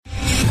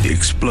The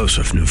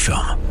explosive new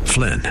film,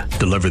 Flynn,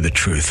 deliver the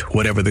truth,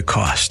 whatever the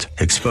cost,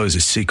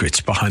 exposes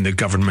secrets behind the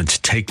government's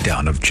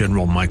takedown of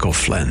General Michael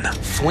Flynn.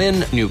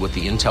 Flynn knew what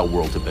the intel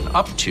world had been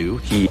up to.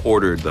 He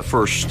ordered the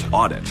first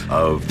audit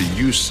of the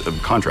use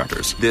of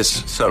contractors.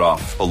 This set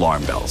off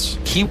alarm bells.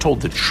 He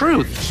told the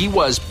truth. He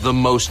was the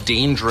most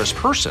dangerous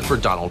person for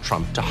Donald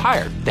Trump to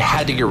hire. They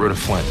had to get rid of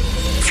Flynn.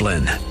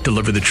 Flynn,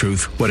 deliver the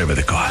truth, whatever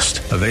the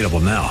cost. Available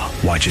now.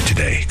 Watch it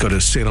today. Go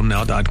to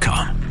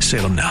salemnow.com.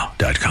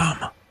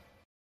 salemnow.com.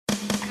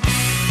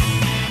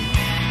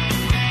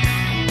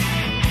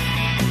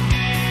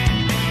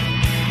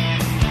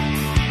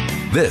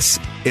 This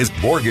is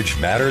Mortgage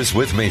Matters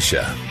with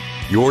Mesha,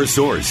 your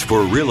source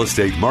for real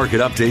estate market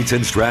updates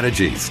and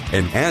strategies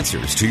and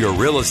answers to your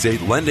real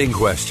estate lending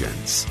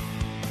questions.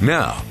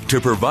 Now,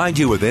 to provide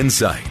you with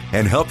insight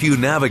and help you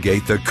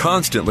navigate the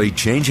constantly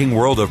changing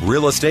world of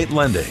real estate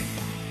lending,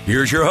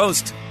 here's your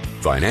host,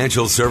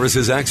 financial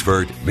services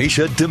expert,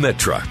 Mesha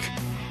Dimitruk.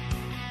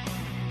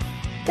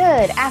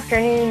 Good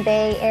afternoon,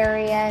 Bay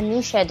Area.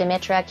 Mesha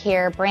Dimitruk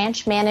here,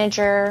 branch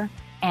manager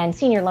and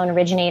senior loan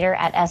originator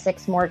at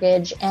Essex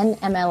Mortgage,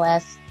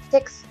 NMLS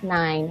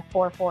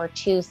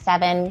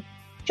 694427.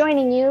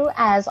 Joining you,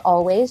 as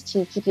always,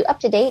 to keep you up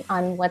to date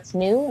on what's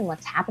new and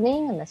what's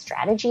happening and the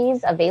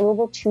strategies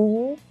available to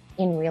you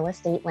in real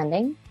estate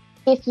lending.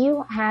 If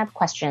you have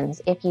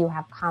questions, if you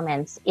have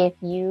comments, if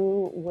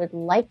you would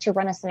like to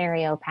run a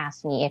scenario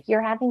past me, if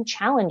you're having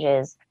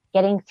challenges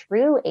getting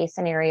through a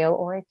scenario,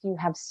 or if you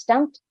have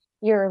stumped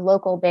your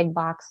local big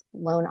box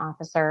loan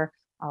officer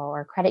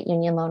or credit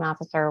union loan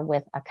officer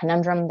with a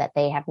conundrum that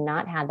they have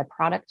not had the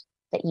product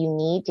that you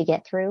need to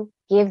get through,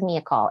 give me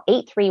a call,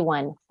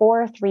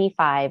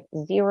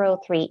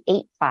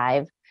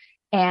 831-435-0385.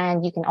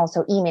 And you can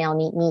also email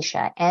me,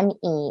 Mesha,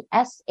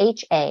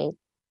 MESHA,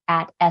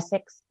 at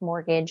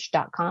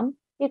EssexMortgage.com.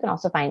 You can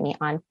also find me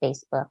on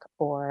Facebook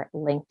or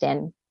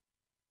LinkedIn.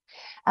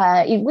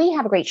 We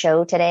have a great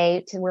show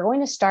today. We're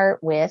going to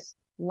start with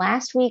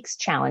last week's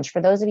challenge.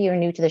 For those of you who are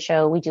new to the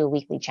show, we do a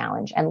weekly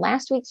challenge. And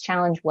last week's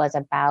challenge was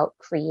about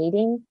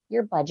creating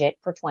your budget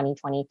for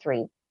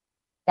 2023.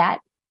 That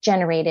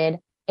generated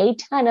a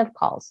ton of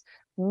calls.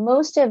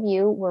 Most of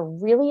you were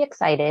really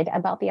excited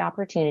about the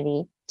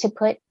opportunity to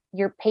put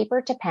your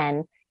paper to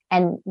pen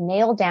and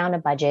nail down a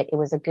budget. It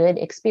was a good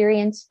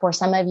experience for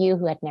some of you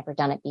who had never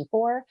done it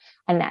before.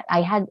 And that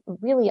I had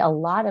really a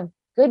lot of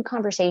good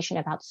conversation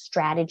about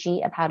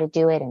strategy of how to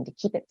do it and to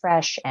keep it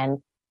fresh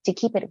and to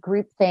keep it a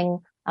group thing.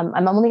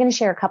 I'm only going to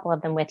share a couple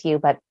of them with you,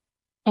 but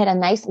I had a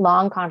nice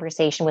long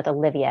conversation with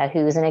Olivia,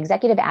 who's an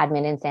executive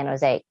admin in San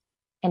Jose.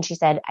 And she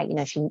said,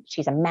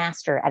 she's a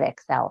master at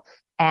Excel,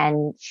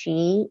 and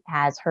she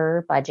has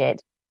her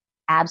budget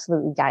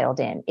absolutely dialed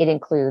in. It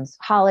includes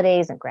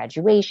holidays and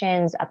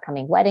graduations,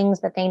 upcoming weddings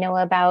that they know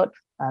about,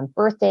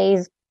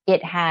 birthdays.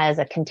 It has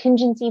a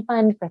contingency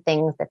fund for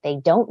things that they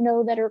don't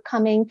know that are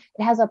coming.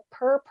 It has a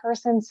per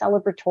person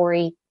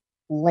celebratory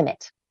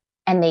limit,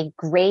 and they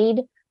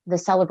grade the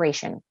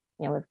celebration,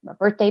 a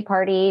birthday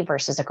party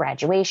versus a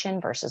graduation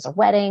versus a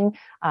wedding.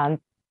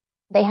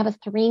 They have a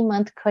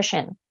 3-month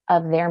cushion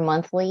of their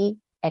monthly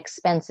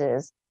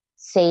expenses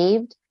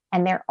saved,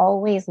 and they're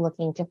always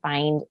looking to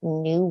find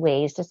new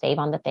ways to save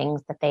on the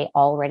things that they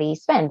already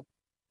spend.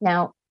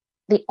 Now,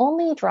 the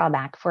only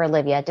drawback for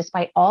Olivia,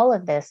 despite all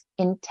of this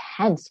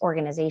intense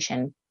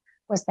organization,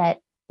 was that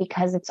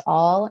because it's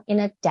all in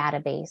a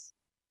database,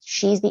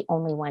 she's the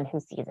only one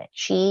who sees it.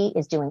 She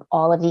is doing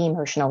all of the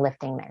emotional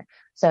lifting there.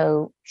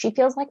 So she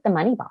feels like the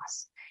money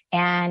boss.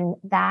 And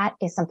that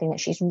is something that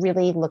she's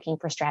really looking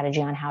for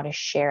strategy on how to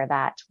share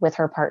that with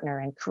her partner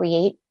and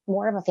create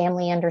more of a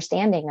family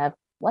understanding of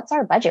what's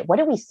our budget? What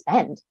do we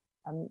spend?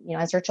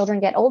 As her children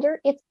get older,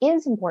 it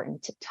is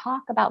important to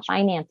talk about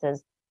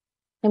finances.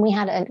 And we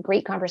had a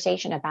great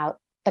conversation about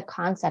the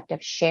concept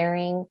of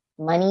sharing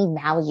money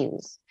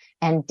values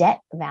and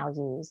debt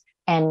values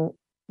and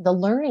the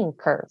learning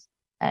curve.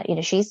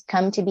 She's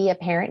come to be a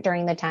parent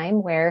during the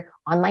time where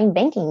online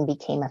banking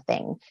became a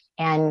thing,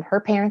 and her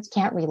parents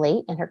can't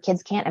relate and her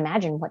kids can't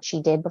imagine what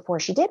she did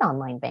before she did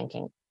online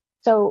banking.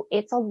 So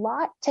it's a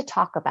lot to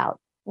talk about.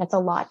 It's a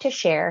lot to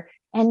share,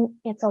 and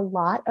it's a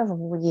lot of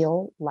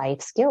real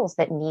life skills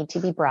that need to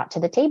be brought to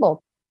the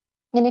table.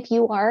 And if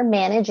you are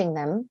managing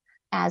them,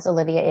 as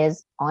Olivia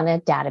is, on a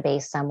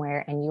database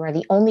somewhere, and you are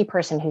the only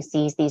person who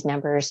sees these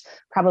numbers,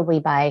 probably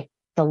by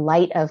the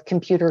light of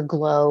computer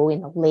glow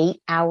in the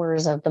late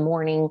hours of the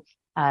morning,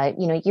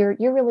 you're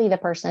really the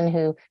person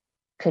who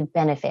could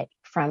benefit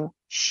from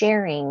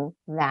sharing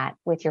that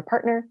with your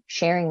partner,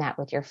 sharing that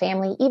with your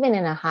family, even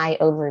in a high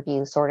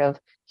overview sort of,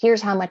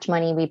 here's how much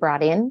money we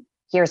brought in,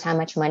 here's how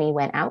much money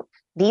went out.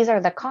 These are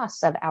the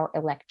costs of our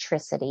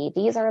electricity.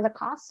 These are the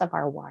costs of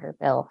our water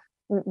bill.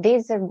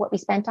 These are what we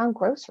spent on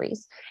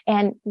groceries,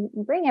 and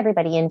bring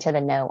everybody into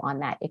the know on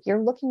that. If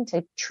you're looking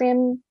to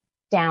trim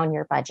down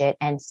your budget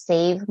and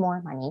save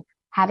more money,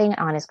 having an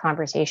honest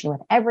conversation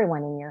with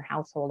everyone in your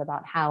household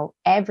about how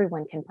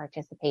everyone can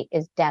participate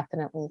is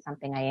definitely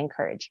something I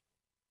encourage.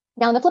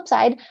 Now, on the flip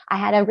side, I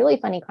had a really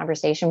funny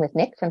conversation with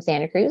Nick from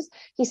Santa Cruz.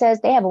 He says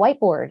they have a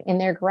whiteboard in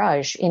their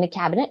garage in a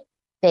cabinet.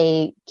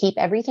 They keep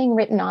everything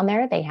written on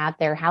there. They have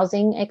their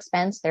housing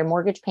expense, their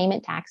mortgage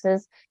payment,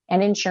 taxes,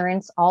 and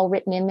insurance all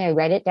written in there.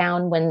 Write it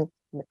down when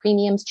the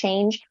premiums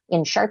change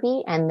in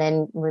Sharpie and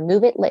then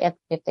remove it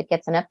if it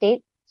gets an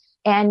update.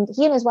 And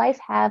he and his wife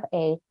have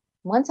a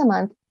once a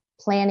month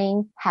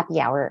planning happy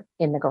hour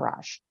in the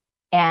garage.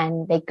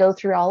 And they go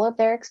through all of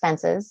their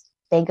expenses.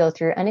 They go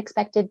through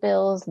unexpected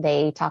bills.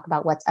 They talk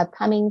about what's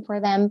upcoming for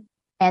them,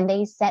 and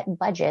they set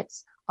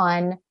budgets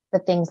on the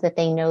things that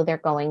they know they're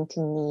going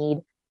to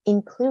need,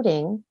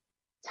 including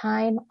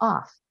time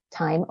off,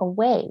 time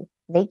away,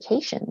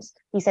 vacations.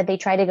 He said they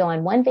try to go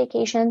on one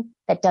vacation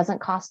that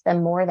doesn't cost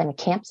them more than a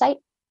campsite,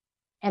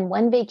 and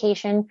one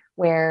vacation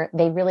where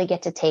they really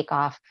get to take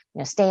off,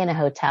 stay in a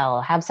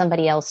hotel, have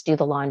somebody else do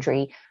the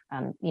laundry,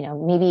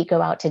 maybe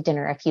go out to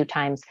dinner a few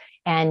times.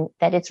 And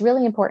that it's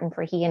really important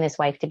for he and his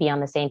wife to be on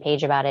the same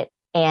page about it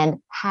and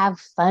have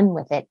fun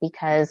with it,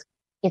 because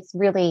it's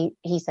really,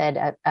 he said,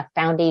 a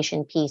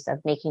foundation piece of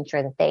making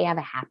sure that they have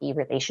a happy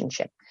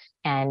relationship,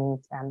 and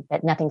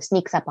that nothing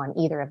sneaks up on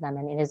either of them,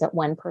 and it isn't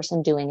one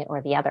person doing it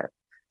or the other.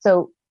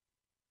 So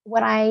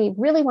what I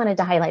really wanted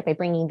to highlight by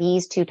bringing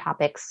these two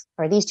topics,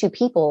 or these two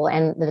people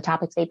and the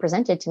topics they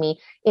presented to me,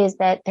 is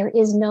that there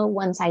is no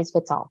one size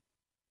fits all.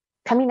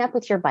 Coming up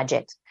with your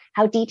budget,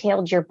 how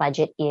detailed your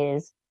budget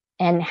is,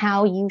 and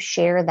how you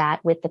share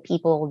that with the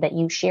people that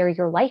you share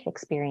your life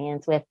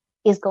experience with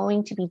is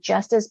going to be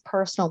just as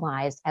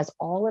personalized as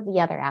all of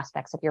the other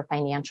aspects of your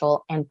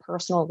financial and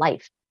personal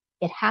life.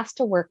 It has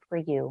to work for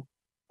you,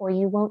 or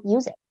you won't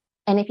use it.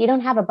 And if you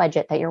don't have a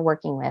budget that you're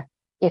working with,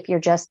 if you're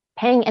just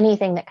paying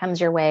anything that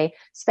comes your way,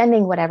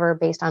 spending whatever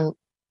based on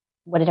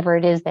whatever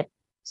it is that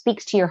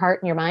speaks to your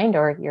heart and your mind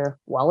or your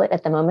wallet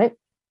at the moment,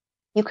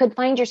 you could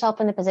find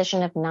yourself in the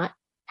position of not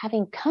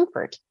having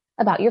comfort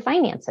about your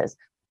finances.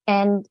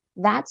 And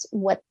that's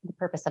what the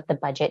purpose of the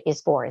budget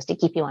is for, is to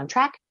keep you on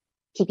track,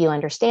 keep you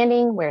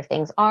understanding where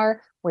things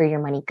are, where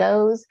your money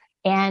goes,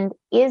 and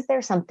is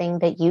there something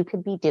that you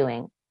could be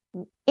doing,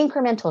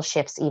 incremental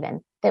shifts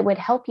even, that would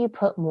help you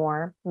put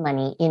more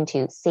money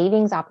into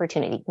savings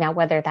opportunity. Now,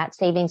 whether that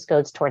savings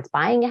goes towards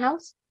buying a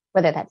house,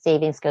 whether that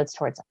savings goes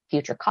towards a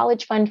future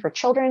college fund for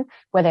children,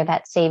 whether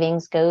that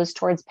savings goes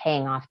towards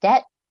paying off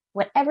debt,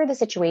 whatever the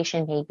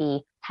situation may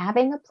be,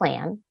 having a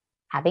plan,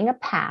 having a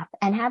path,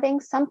 and having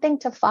something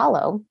to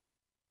follow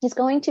is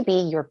going to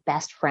be your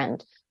best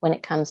friend when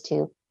it comes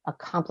to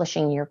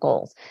accomplishing your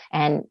goals.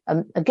 And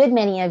a good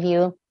many of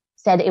you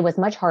said it was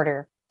much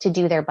harder to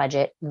do their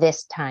budget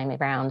this time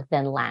around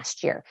than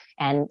last year.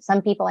 And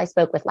some people I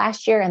spoke with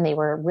last year, and they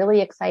were really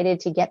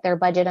excited to get their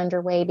budget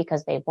underway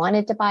because they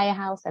wanted to buy a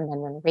house. And then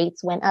when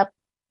rates went up,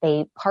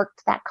 they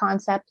parked that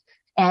concept.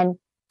 And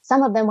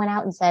some of them went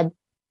out and said,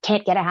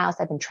 can't get a house.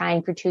 I've been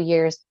trying for 2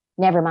 years.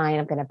 Never mind.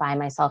 I'm going to buy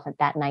myself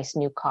that nice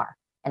new car.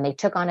 And they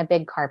took on a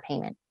big car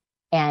payment.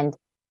 And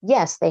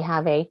yes, they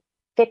have a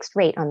fixed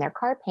rate on their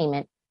car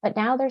payment, but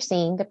now they're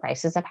seeing the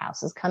prices of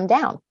houses come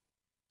down.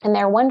 And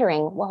they're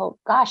wondering, well,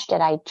 gosh,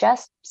 did I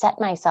just set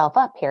myself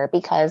up here?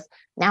 Because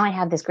now I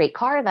have this great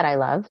car that I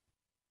love,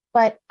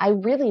 but I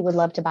really would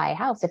love to buy a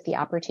house if the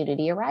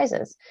opportunity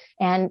arises.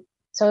 And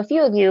so a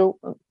few of you,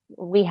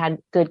 we had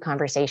good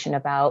conversation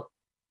about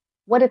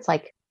what it's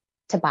like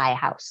to buy a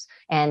house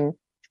and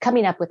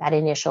coming up with that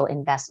initial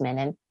investment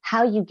and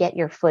how you get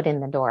your foot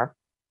in the door.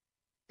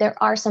 There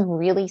are some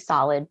really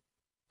solid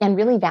and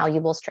really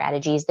valuable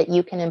strategies that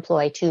you can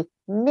employ to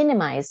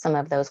minimize some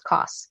of those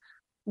costs.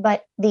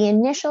 But the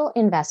initial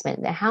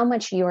investment, how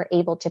much you're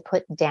able to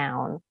put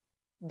down,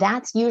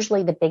 that's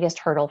usually the biggest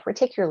hurdle,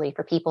 particularly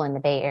for people in the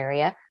Bay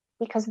Area,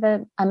 because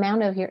the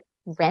amount of your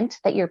rent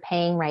that you're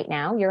paying right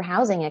now, your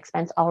housing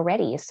expense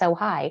already is so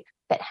high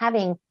that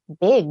having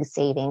big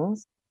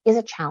savings is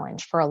a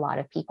challenge for a lot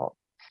of people.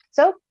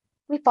 So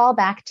we fall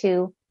back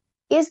to,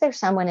 is there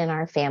someone in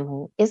our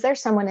family? Is there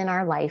someone in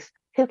our life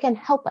who can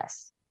help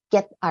us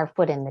get our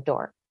foot in the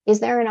door?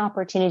 Is there an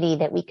opportunity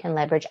that we can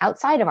leverage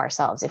outside of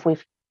ourselves if we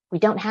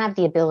don't have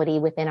the ability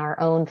within our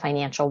own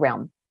financial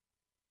realm?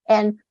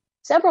 And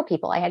several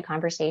people I had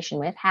conversation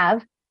with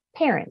have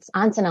parents,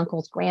 aunts and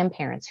uncles,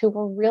 grandparents who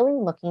were really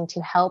looking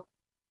to help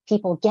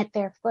people get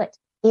their foot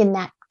in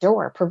that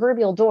door,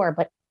 proverbial door,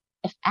 but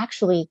if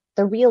actually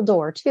the real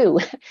door too.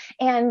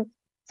 And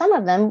some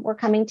of them were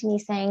coming to me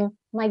saying,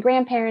 my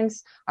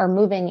grandparents are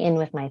moving in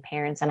with my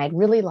parents and I'd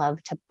really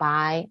love to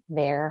buy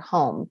their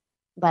home,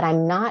 but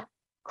I'm not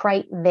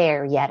quite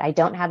there yet. I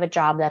don't have a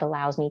job that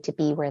allows me to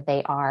be where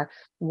they are.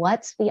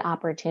 What's the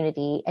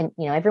opportunity? And,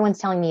 everyone's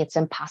telling me it's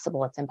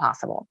impossible. It's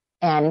impossible.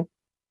 And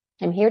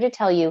I'm here to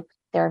tell you,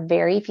 there are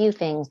very few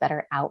things that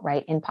are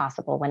outright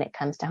impossible when it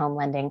comes to home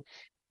lending,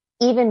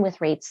 even with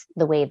rates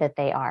the way that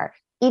they are,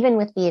 even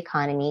with the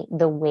economy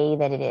the way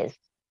that it is.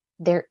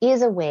 There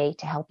is a way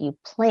to help you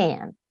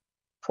plan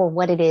for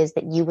what it is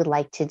that you would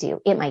like to do.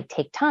 It might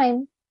take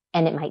time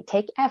and it might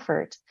take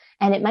effort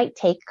and it might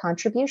take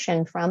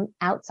contribution from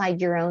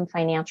outside your own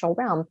financial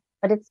realm,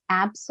 but it's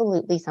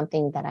absolutely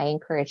something that I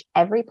encourage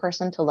every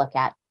person to look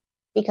at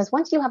Because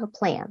once you have a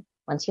plan,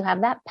 once you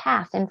have that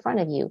path in front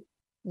of you,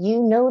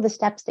 you know the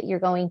steps that you're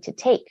going to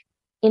take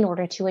in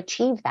order to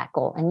achieve that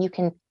goal. And you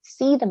can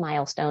see the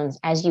milestones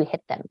as you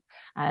hit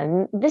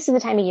them. This is the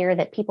time of year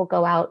that people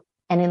go out,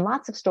 and in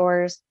lots of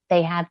stores,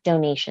 they have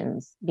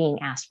donations being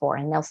asked for,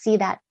 and they'll see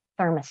that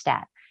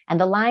thermostat. And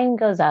the line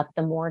goes up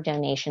the more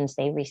donations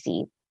they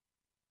receive.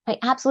 I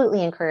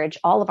absolutely encourage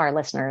all of our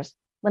listeners,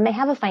 when they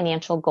have a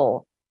financial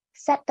goal,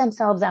 set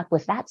themselves up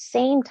with that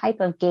same type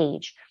of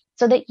gauge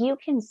so that you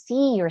can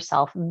see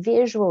yourself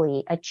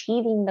visually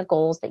achieving the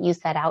goals that you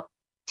set out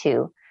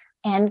to.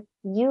 And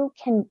you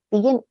can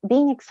begin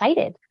being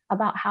excited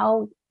about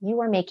how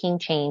you are making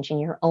change in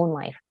your own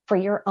life for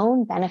your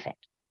own benefit,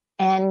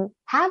 and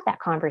have that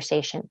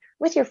conversation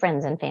with your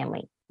friends and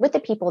family, with the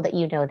people that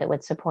you know that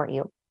would support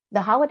you.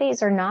 The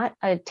holidays are not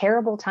a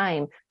terrible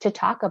time to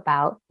talk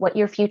about what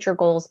your future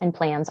goals and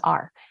plans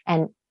are.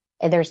 And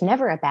there's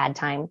never a bad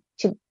time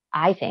to,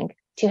 I think,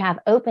 to have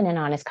open and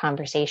honest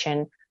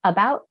conversation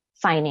about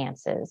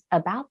finances,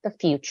 about the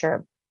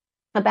future,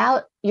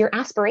 about your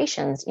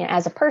aspirations. You know,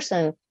 as a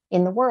person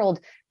in the world,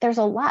 there's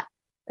a lot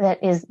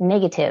that is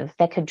negative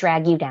that could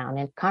drag you down,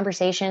 and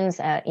conversations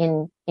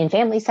in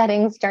family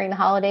settings during the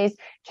holidays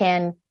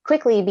can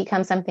quickly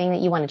become something that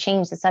you want to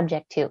change the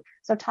subject to.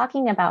 So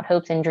talking about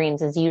hopes and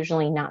dreams is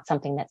usually not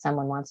something that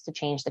someone wants to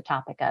change the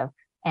topic of.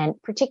 And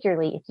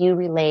particularly if you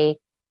relay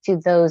to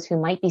those who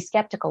might be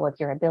skeptical of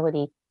your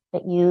ability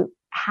that you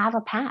have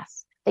a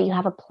path, that you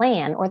have a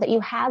plan, or that you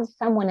have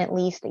someone at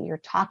least that you're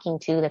talking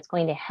to that's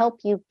going to help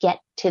you get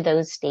to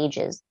those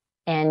stages.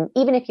 And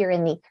even if you're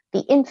in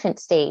the infant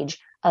stage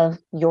of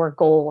your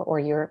goal or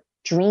your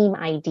dream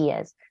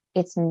ideas,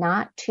 it's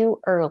not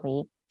too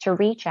early to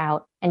reach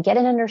out and get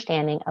an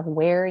understanding of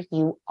where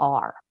you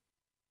are.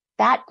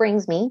 That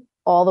brings me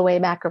all the way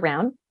back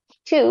around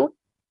to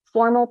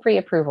formal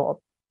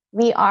pre-approval.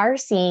 We are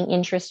seeing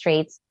interest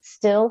rates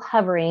still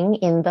hovering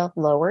in the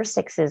lower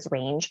sixes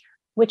range,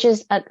 which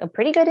is a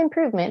pretty good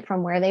improvement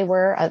from where they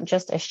were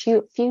just a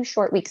few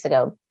short weeks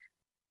ago,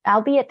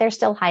 albeit they're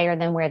still higher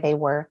than where they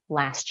were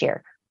last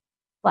year.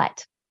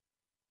 But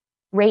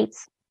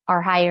rates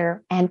are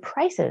higher and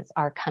prices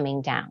are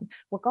coming down.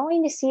 We're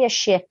going to see a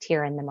shift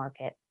here in the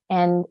market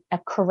and a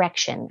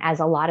correction, as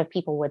a lot of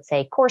people would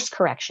say, course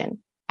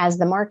correction. As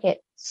the market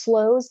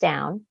slows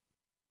down,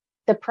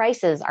 the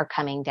prices are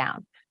coming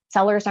down.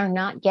 Sellers are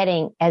not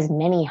getting as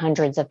many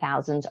hundreds of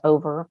thousands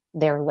over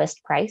their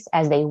list price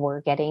as they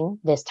were getting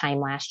this time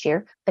last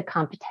year. The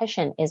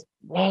competition is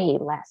way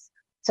less.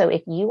 So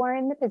if you are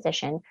in the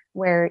position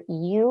where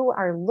you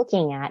are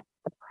looking at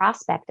the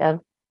prospect of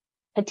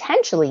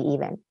potentially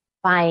even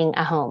buying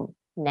a home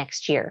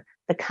next year,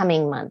 the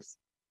coming months,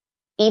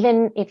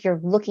 even if you're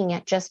looking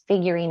at just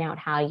figuring out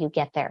how you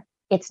get there,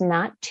 it's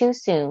not too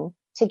soon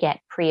to get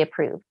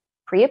pre-approved.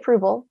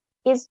 Pre-approval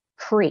is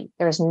free.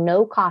 There's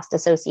no cost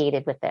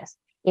associated with this.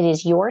 It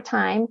is your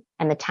time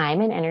and the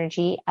time and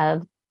energy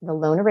of the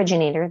loan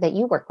originator that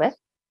you work with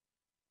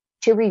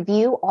to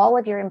review all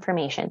of your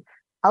information.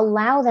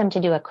 Allow them to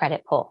do a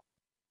credit pull.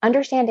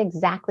 Understand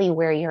exactly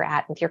where you're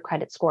at with your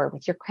credit score,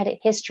 with your credit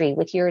history,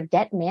 with your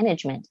debt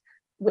management,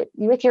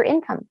 with your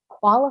income.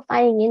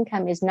 Qualifying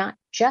income is not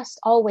just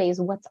always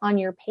what's on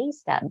your pay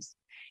stubs.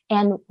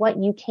 And what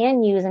you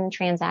can use in a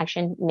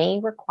transaction may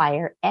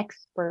require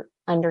expert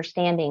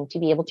understanding to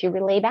be able to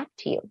relay back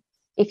to you.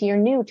 If you're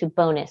new to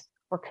bonus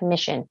or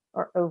commission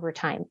or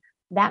overtime,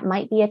 that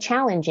might be a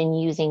challenge in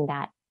using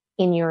that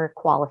in your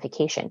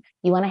qualification.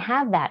 You want to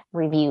have that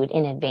reviewed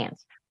in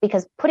advance,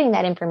 because putting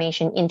that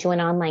information into an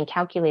online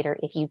calculator,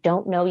 if you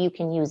don't know you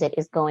can use it,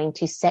 is going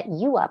to set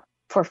you up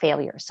for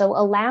failure. So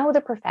allow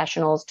the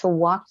professionals to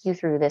walk you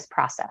through this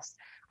process.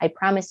 I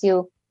promise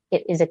you,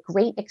 it is a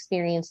great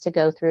experience to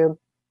go through.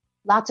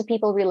 Lots of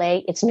people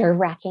relay it's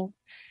nerve-wracking.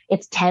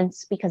 It's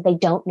tense because they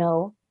don't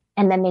know.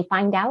 And then they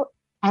find out,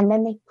 and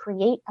then they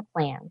create a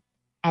plan,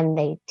 and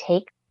they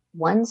take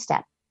one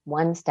step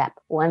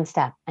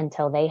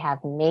until they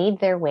have made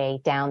their way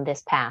down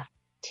this path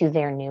to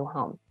their new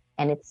home.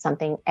 And it's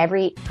something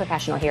every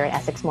professional here at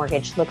Essex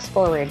Mortgage looks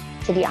forward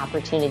to the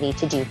opportunity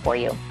to do for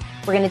you.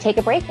 We're going to take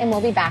a break, and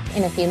we'll be back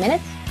in a few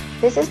minutes.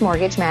 This is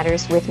Mortgage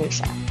Matters with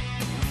Mesha.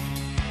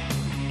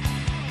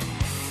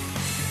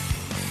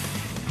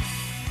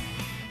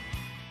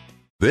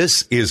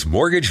 This is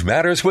Mortgage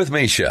Matters with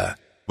Mesha,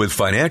 with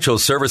financial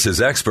services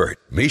expert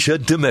Mesha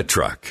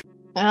Dimitruk.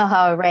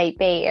 All right,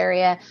 Bay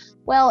Area.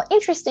 Well,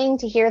 interesting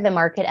to hear the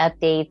market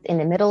updates in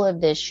the middle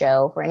of this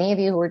show. For any of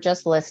you who are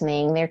just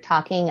listening, they're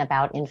talking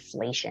about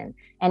inflation.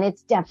 And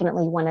it's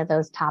definitely one of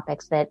those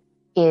topics that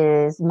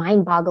is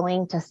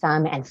mind-boggling to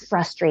some and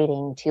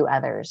frustrating to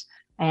others.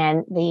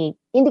 And the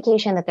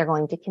indication that they're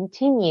going to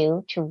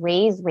continue to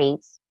raise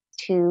rates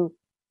to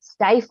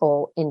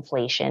stifle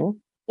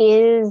inflation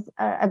is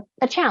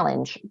a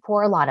challenge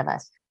for a lot of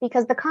us,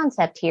 because the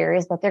concept here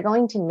is that they're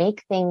going to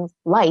make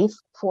life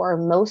for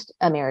most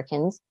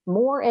Americans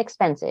more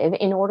expensive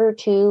in order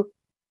to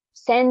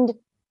send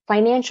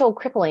financial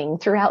crippling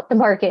throughout the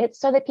market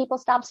so that people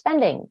stop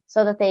spending,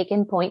 so that they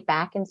can point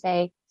back and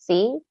say,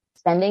 see,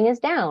 spending is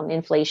down,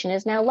 inflation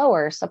is now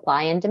lower,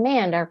 supply and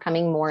demand are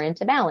coming more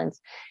into balance.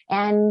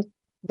 And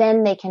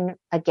then they can,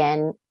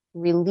 again,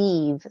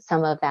 relieve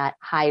some of that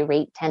high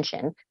rate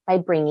tension by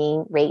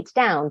bringing rates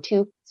down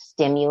to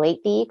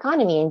stimulate the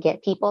economy and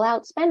get people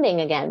out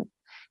spending again.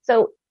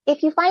 So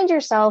if you find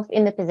yourself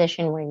in the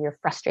position where you're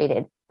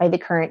frustrated by the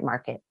current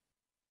market,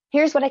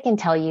 here's what I can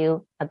tell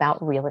you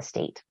about real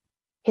estate.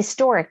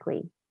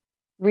 Historically,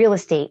 real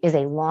estate is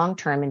a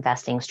long-term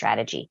investing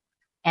strategy,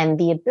 and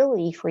the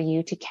ability for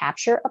you to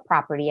capture a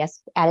property at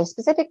a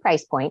specific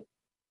price point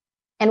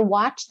and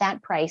watch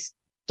that price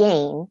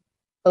gain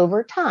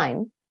over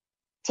time,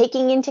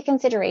 taking into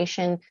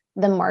consideration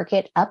the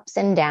market ups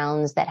and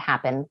downs that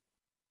happen,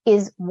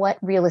 is what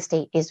real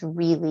estate is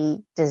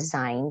really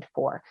designed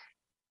for.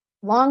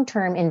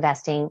 Long-term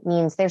investing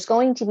means there's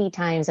going to be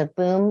times of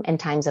boom and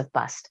times of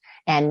bust,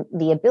 and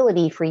the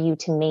ability for you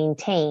to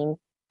maintain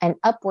an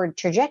upward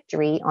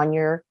trajectory on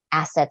your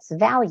asset's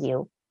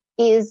value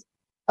is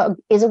a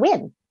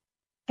win.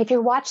 If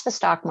you watch the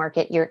stock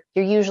market, you're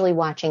usually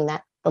watching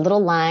that the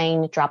little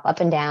line drop up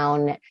and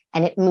down,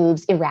 and it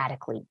moves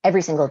erratically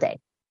every single day.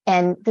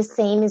 And the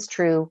same is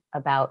true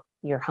about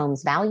your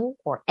home's value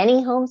or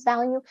any home's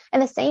value.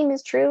 And the same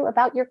is true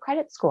about your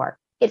credit score.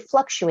 It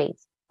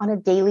fluctuates on a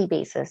daily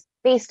basis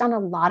based on a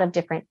lot of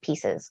different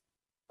pieces.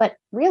 But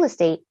real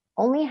estate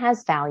only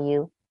has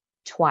value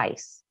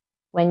twice: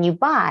 when you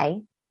buy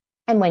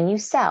and when you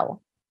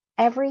sell.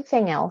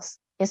 Everything else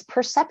is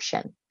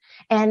perception.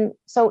 And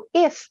so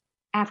if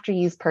after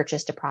you've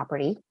purchased a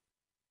property,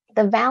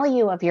 the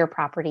value of your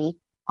property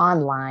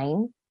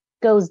online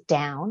goes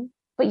down,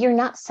 but you're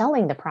not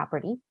selling the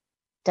property,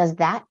 does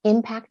that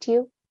impact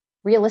you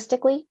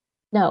realistically?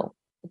 No,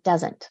 it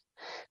doesn't.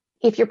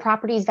 If your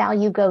property's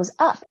value goes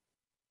up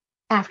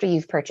after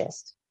you've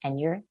purchased and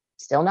you're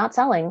still not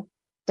selling,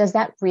 does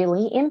that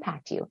really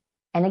impact you?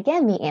 And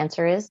again, the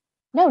answer is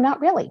no, not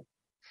really.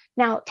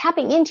 Now,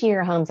 tapping into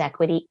your home's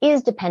equity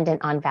is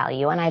dependent on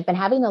value. And I've been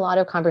having a lot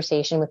of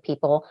conversation with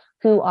people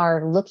who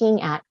are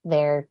looking at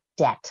their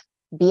debt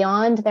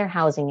beyond their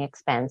housing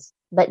expense,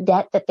 but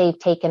debt that they've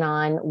taken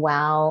on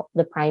while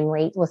the prime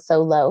rate was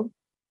so low.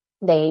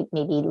 They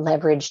maybe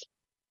leveraged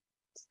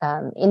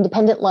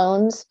independent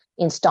loans,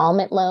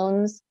 installment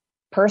loans,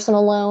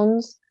 personal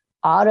loans,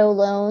 auto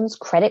loans,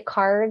 credit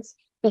cards,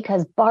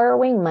 because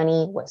borrowing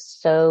money was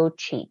so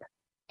cheap.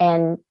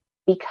 And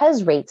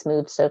because rates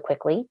moved so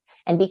quickly,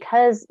 and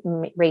because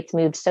rates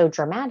moved so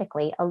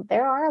dramatically,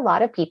 there are a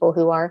lot of people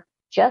who are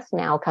just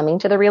now coming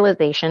to the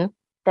realization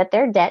that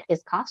their debt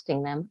is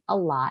costing them a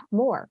lot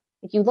more.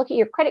 If you look at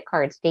your credit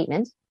card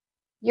statements,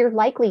 you're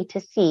likely to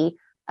see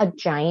a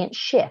giant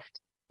shift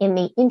in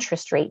the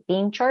interest rate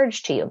being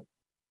charged to you.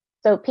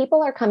 So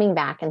people are coming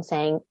back and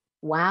saying,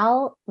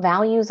 while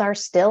values are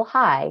still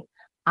high,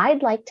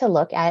 I'd like to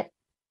look at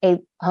a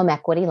home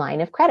equity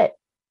line of credit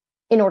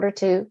in order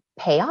to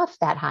pay off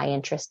that high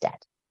interest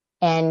debt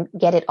and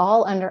get it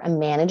all under a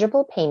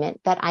manageable payment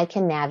that I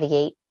can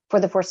navigate for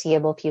the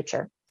foreseeable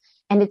future.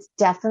 And it's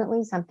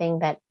definitely something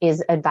that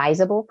is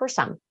advisable for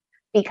some,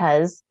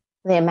 because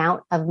the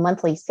amount of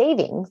monthly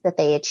savings that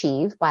they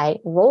achieve by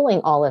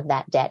rolling all of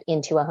that debt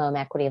into a home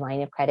equity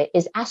line of credit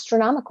is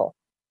astronomical.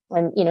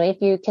 And,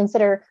 if you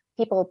consider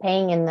people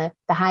paying in the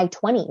high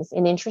 20s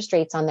in interest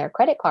rates on their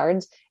credit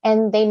cards,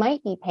 and they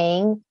might be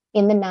paying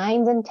in the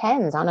 9s and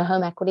 10s on a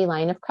home equity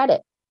line of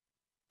credit.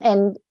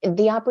 And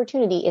the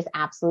opportunity is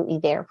absolutely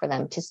there for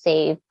them to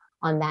save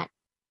on that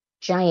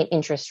giant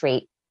interest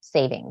rate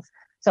savings.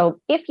 So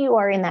if you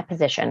are in that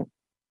position,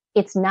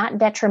 it's not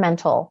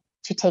detrimental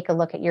to take a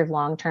look at your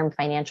long-term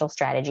financial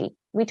strategy.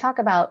 We talk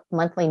about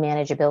monthly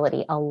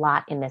manageability a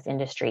lot in this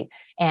industry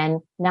and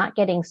not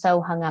getting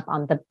so hung up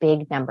on the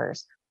big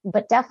numbers,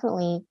 but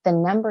definitely the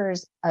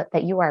numbers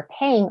that you are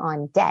paying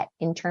on debt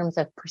in terms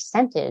of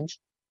percentage.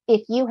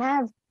 If you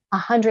have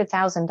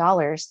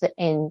 $100,000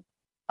 in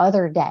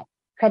other debt,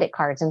 credit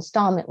cards,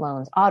 installment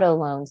loans, auto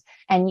loans,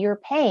 and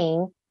you're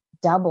paying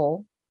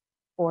double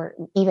or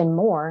even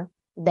more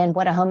than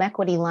what a home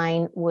equity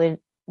line would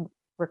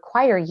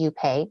require you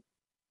pay,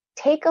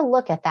 take a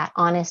look at that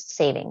honest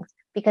savings,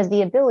 because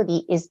the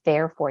ability is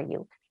there for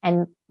you.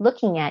 And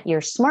looking at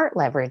your smart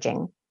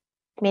leveraging,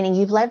 meaning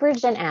you've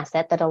leveraged an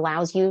asset that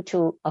allows you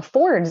to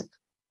afford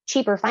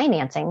cheaper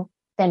financing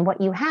than what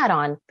you had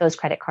on those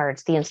credit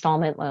cards, the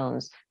installment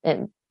loans,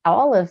 and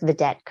all of the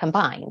debt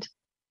combined,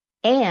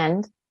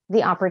 and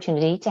the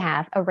opportunity to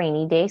have a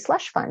rainy day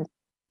slush fund.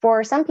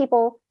 For some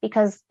people,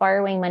 because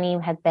borrowing money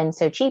had been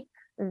so cheap,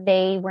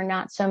 they were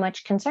not so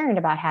much concerned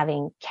about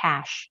having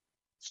cash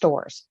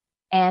stores.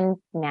 And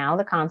now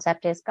the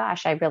concept is,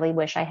 gosh, I really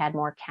wish I had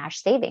more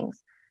cash savings,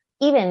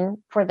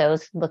 even for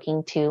those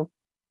looking to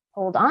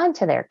hold on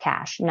to their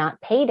cash,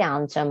 not pay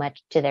down so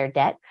much to their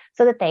debt,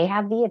 so that they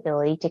have the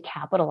ability to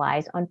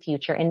capitalize on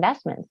future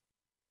investments.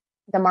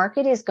 The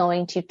market is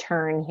going to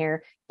turn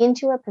here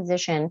into a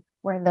position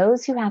where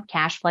those who have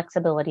cash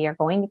flexibility are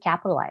going to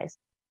capitalize.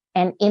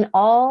 And in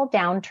all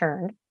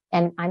downturn,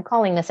 and I'm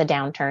calling this a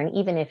downturn,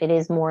 even if it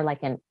is more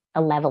like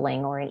a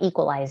leveling or an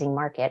equalizing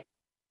market,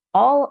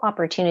 all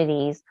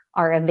opportunities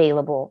are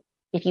available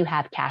if you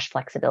have cash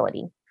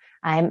flexibility.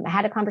 I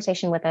had a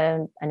conversation with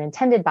an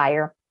intended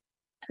buyer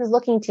who's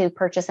looking to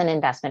purchase an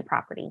investment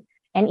property.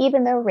 And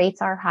even though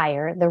rates are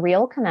higher, the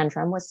real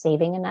conundrum was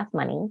saving enough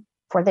money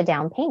for the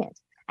down payment.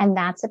 And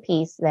that's a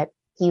piece that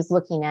he's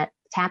looking at,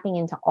 tapping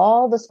into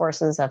all the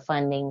sources of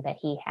funding that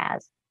he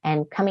has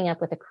and coming up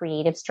with a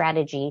creative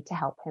strategy to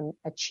help him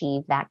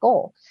achieve that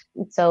goal.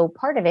 So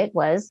part of it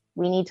was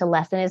we need to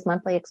lessen his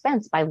monthly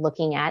expense by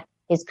looking at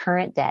his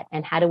current debt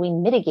and how do we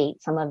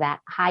mitigate some of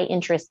that high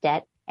interest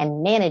debt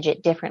and manage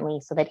it differently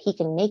so that he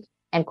can make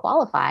and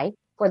qualify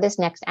for this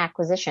next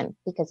acquisition,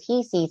 because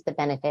he sees the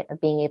benefit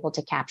of being able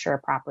to capture a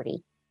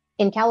property.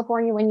 In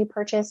California, when you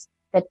purchase,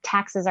 the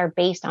taxes are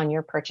based on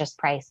your purchase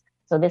price.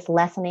 So this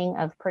lessening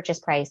of purchase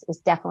price is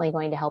definitely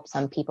going to help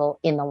some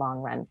people in the long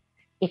run.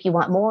 If you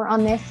want more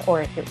on this,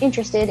 or if you're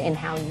interested in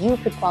how you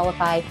could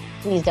qualify,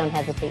 please don't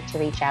hesitate to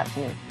reach out to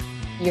me.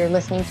 You're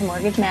listening to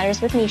Mortgage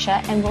Matters with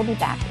Mesha, and we'll be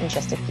back in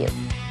just a few.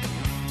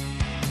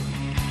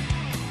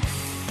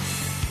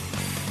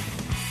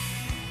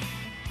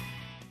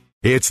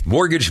 It's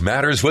Mortgage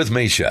Matters with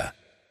Mesha.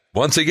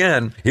 Once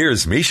again,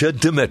 here's Mesha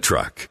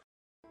Dimitruk.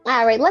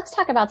 All right, let's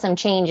talk about some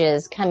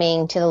changes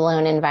coming to the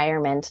loan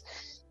environment.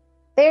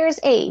 There's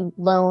a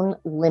loan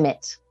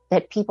limit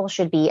that people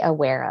should be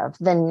aware of.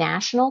 The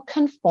national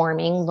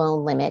conforming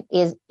loan limit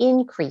is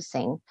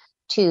increasing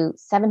to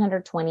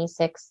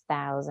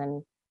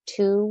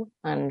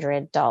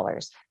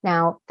 $726,200.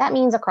 Now, that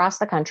means across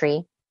the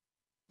country,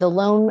 the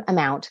loan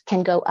amount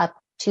can go up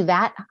to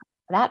that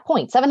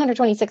point,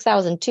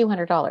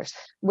 $726,200,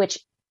 which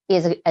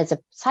is a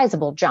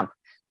sizable jump.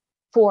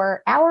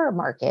 For our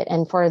market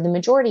and for the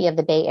majority of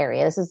the Bay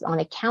Area, this is on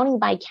a county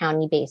by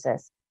county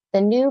basis. The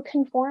new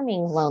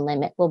conforming loan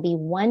limit will be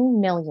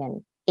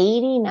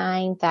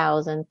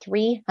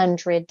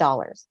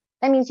 $1,089,300.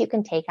 That means you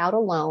can take out a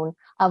loan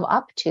of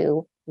up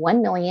to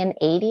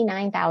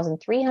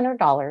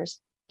 $1,089,300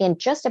 in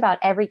just about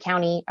every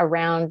county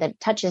around that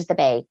touches the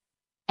Bay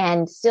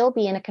and still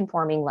be in a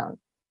conforming loan.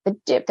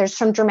 There's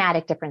some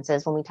dramatic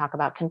differences when we talk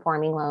about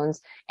conforming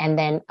loans. And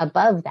then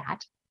above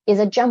that is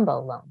a jumbo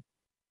loan.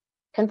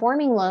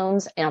 Conforming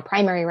loans in a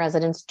primary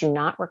residence do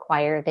not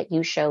require that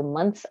you show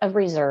months of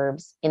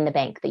reserves in the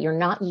bank that you're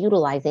not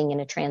utilizing in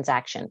a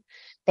transaction.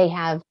 They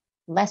have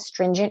less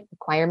stringent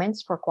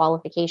requirements for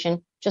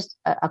qualification just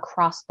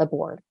across the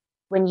board.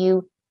 When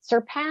you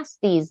surpass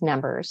these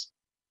numbers,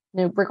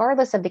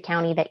 regardless of the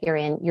county that you're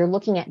in, you're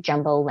looking at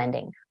jumbo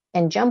lending.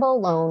 And jumbo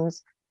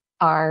loans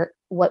are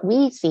what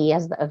we see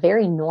as a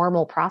very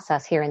normal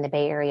process here in the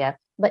Bay Area,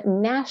 but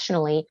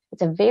nationally,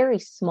 it's a very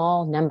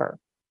small number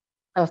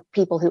of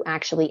people who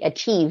actually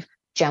achieve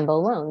jumbo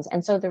loans.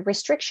 And so the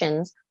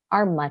restrictions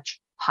are much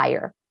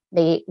higher.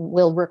 They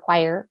will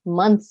require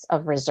months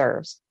of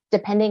reserves.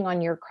 Depending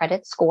on your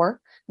credit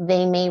score,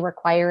 they may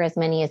require as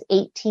many as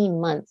 18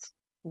 months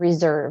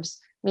reserves,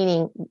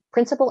 meaning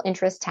principal,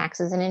 interest,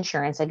 taxes, and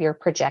insurance of your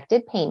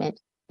projected payment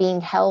being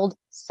held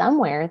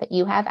somewhere that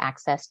you have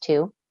access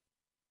to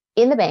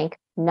in the bank,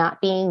 not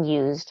being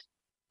used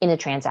in a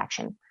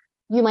transaction.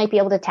 You might be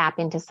able to tap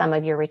into some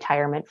of your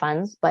retirement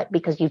funds, but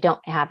because you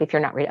don't have, if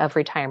you're not of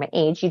retirement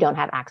age, you don't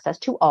have access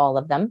to all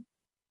of them.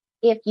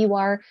 If you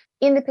are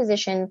in the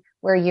position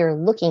where you're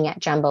looking at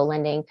jumbo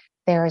lending,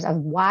 there's a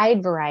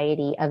wide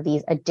variety of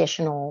these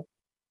additional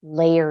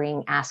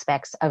layering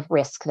aspects of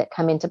risk that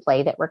come into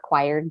play that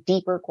require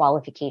deeper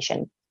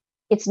qualification.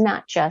 It's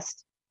not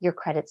just your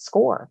credit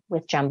score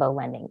with jumbo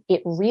lending.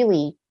 It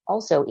really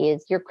also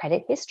is your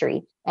credit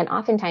history. And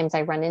oftentimes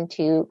I run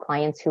into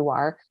clients who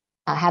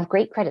have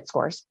great credit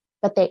scores,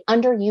 but they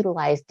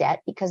underutilize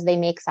debt because they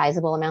make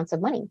sizable amounts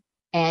of money.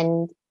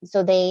 And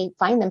so they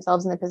find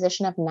themselves in the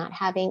position of not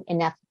having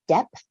enough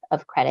depth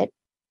of credit,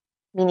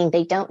 meaning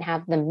they don't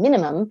have the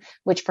minimum,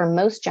 which for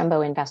most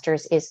jumbo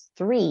investors is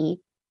 3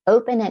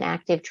 open and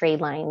active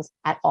trade lines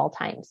at all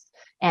times.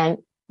 And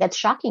that's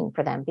shocking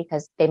for them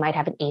because they might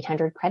have an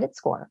 800 credit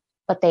score,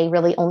 but they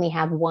really only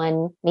have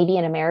one, maybe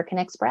an American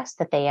Express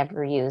that they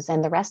ever use.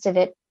 And the rest of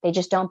it, they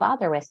just don't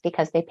bother with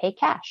because they pay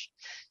cash.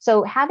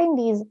 So having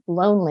these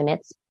loan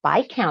limits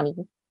by county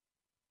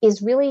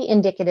is really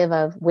indicative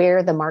of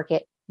where the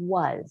market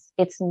was.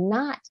 It's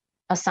not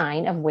a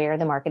sign of where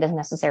the market is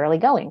necessarily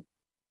going.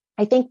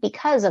 I think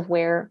because of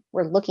where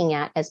we're looking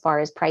at as far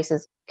as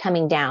prices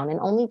coming down,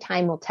 and only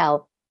time will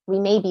tell, we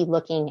may be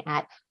looking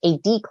at a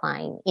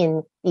decline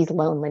in these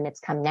loan limits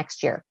come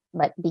next year.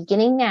 But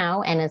beginning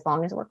now, and as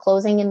long as we're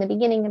closing in the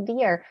beginning of the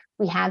year,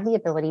 we have the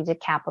ability to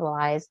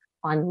capitalize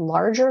on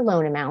larger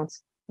loan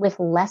amounts with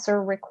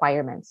lesser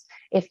requirements.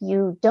 If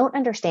you don't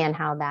understand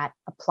how that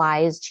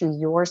applies to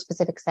your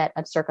specific set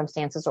of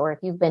circumstances, or if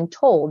you've been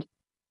told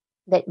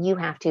that you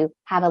have to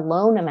have a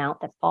loan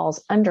amount that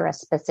falls under a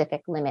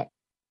specific limit,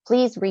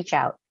 please reach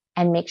out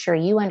and make sure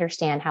you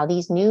understand how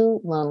these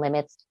new loan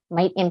limits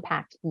might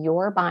impact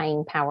your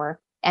buying power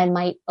and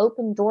might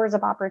open doors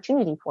of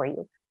opportunity for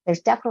you.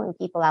 There's definitely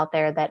people out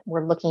there that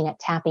were looking at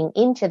tapping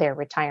into their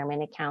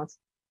retirement accounts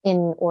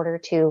in order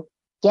to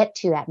get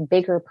to that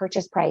bigger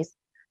purchase price,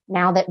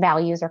 Now that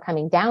values are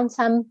coming down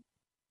some,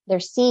 they're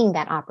seeing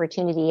that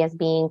opportunity as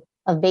being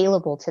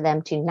available to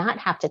them to not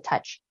have to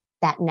touch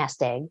that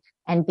nest egg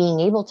and being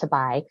able to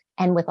buy.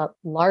 And with a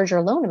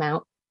larger loan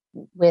amount,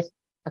 with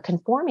a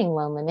conforming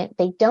loan limit,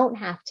 they don't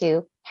have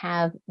to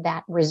have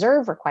that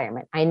reserve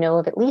requirement. I know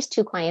of at least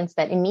 2 clients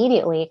that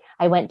immediately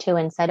I went to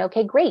and said,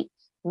 okay, great.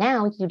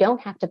 Now you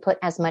don't have to put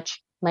as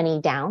much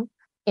money down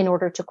in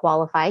order to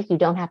qualify. You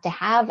don't have to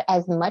have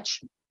as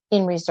much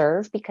in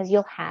reserve because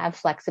you'll have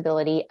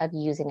flexibility of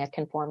using a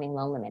conforming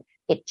loan limit.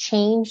 It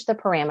changed the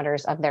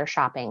parameters of their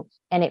shopping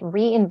and it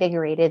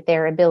reinvigorated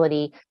their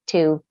ability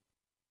to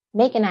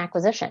make an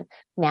acquisition.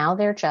 Now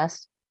they're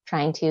just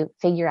trying to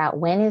figure out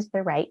when is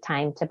the right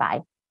time to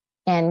buy.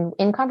 And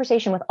in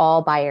conversation with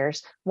all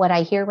buyers, what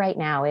I hear right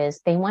now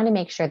is they want to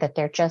make sure that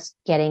they're just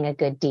getting a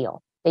good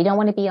deal. They don't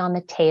want to be on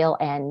the tail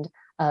end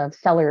of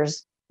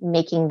sellers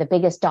making the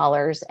biggest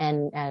dollars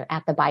and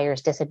at the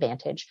buyer's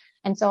disadvantage.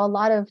 And so a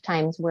lot of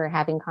times we're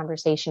having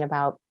conversation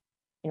about,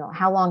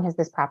 how long has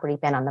this property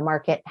been on the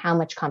market? How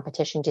much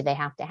competition do they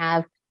have to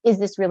have? Is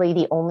this really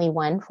the only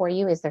one for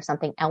you? Is there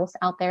something else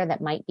out there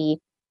that might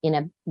be in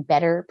a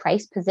better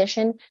price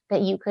position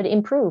that you could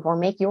improve or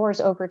make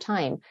yours over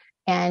time?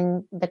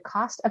 And the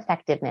cost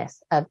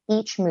effectiveness of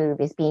each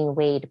move is being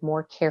weighed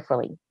more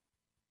carefully.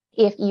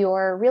 If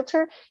your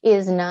realtor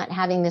is not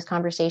having this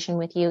conversation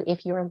with you,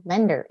 if your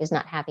lender is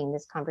not having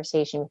this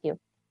conversation with you,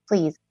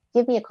 please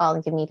give me a call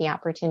and give me the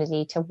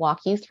opportunity to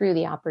walk you through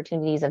the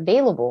opportunities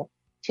available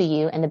to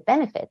you and the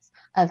benefits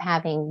of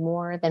having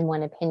more than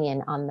one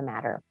opinion on the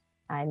matter.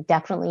 I'm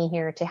definitely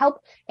here to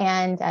help.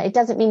 And it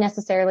doesn't mean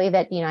necessarily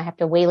that, I have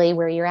to waylay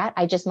where you're at.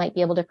 I just might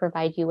be able to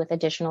provide you with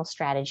additional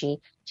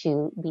strategy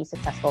to be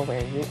successful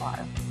where you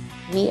are.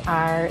 We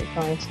are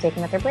going to take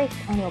another break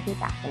and we'll be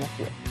back in a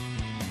few.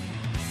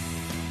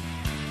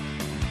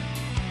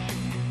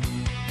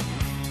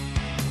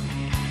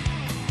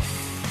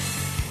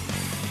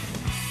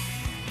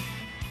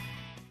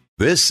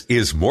 This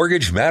is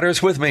Mortgage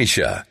Matters with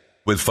Mesha,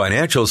 with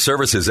financial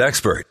services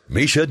expert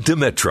Mesha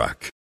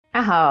Dimitruk.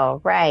 Oh,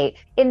 right.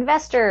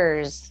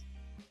 Investors.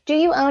 Do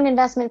you own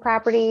investment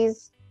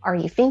properties? Are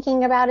you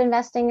thinking about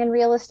investing in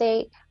real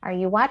estate? Are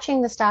you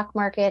watching the stock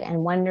market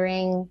and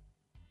wondering,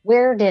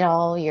 where did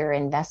all your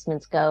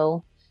investments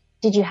go?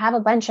 Did you have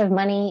a bunch of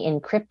money in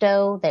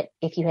crypto that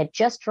if you had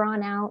just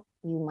drawn out,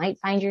 you might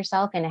find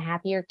yourself in a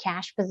happier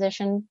cash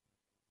position?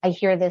 I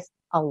hear this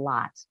a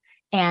lot.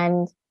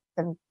 And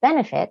the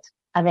benefit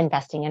of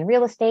investing in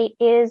real estate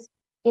is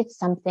it's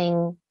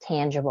something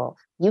tangible.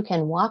 You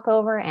can walk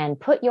over and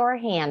put your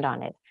hand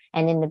on it.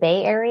 And in the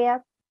Bay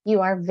Area,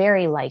 you are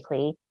very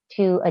likely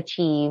to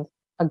achieve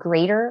a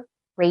greater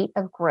rate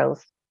of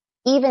growth,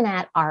 even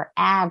at our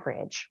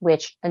average,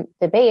 which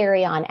the Bay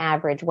Area on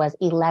average was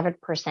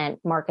 11%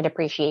 market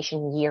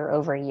appreciation year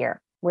over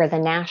year, where the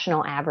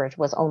national average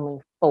was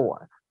only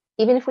 4%.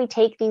 Even if we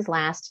take these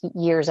last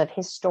years of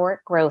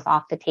historic growth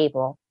off the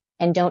table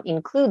and don't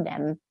include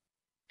them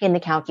in the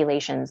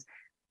calculations,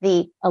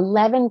 the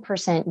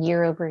 11%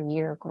 year over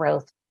year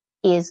growth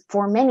is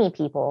for many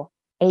people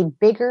a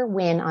bigger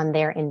win on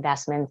their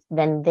investments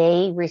than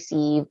they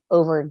receive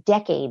over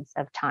decades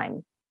of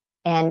time.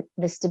 And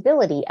the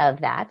stability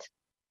of that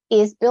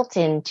is built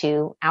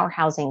into our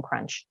housing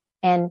crunch,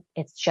 and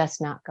it's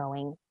just not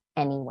going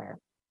anywhere.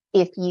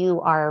 If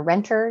you are a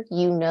renter,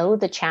 you know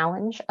the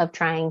challenge of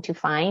trying to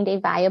find a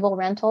viable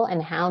rental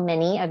and how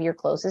many of your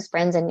closest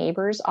friends and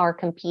neighbors are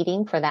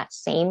competing for that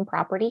same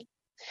property.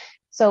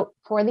 So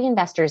for the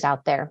investors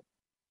out there,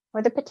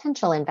 or the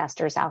potential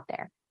investors out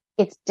there,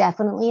 it's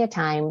definitely a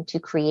time to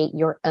create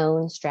your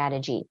own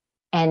strategy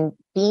and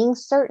being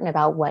certain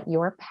about what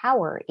your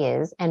power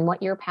is and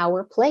what your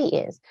power play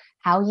is,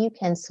 how you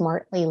can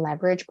smartly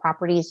leverage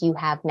properties you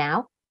have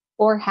now,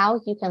 or how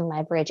you can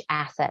leverage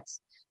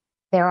assets.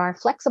 There are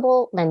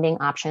flexible lending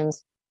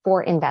options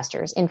for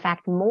investors. In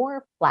fact,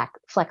 more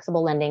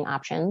flexible lending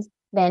options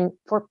than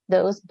for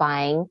those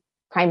buying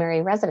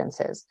primary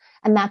residences.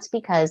 And that's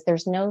because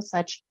there's no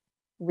such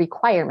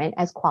requirement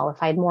as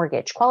qualified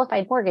mortgage.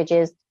 Qualified mortgage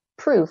is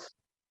proof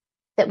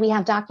that we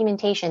have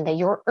documentation that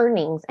your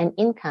earnings and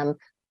income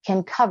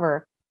can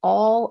cover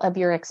all of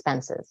your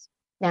expenses.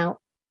 Now,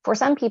 for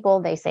some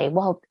people, they say,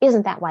 well,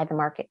 isn't that why the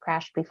market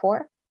crashed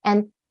before?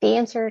 And the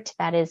answer to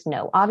that is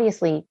no.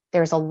 Obviously,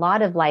 there's a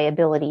lot of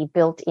liability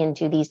built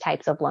into these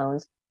types of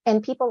loans,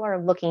 and people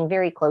are looking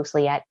very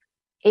closely at,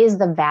 is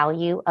the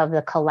value of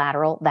the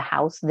collateral, the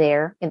house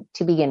there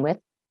to begin with?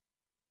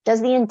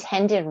 Does the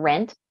intended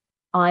rent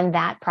on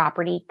that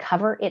property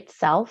cover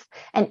itself?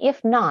 And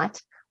if not,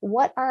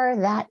 what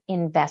are that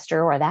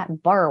investor or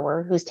that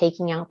borrower who's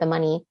taking out the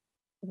money,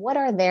 what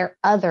are their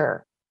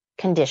other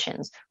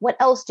conditions? What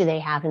else do they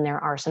have in their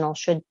arsenal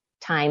should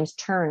times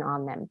turn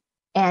on them?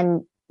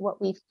 And what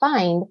we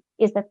find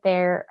is that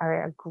there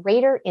are a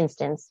greater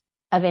instance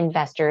of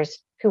investors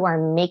who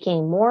are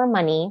making more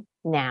money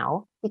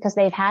now because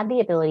they've had the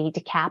ability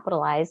to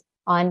capitalize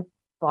on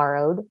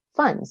borrowed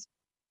funds.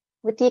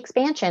 With the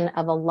expansion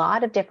of a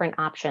lot of different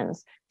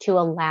options to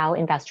allow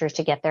investors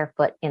to get their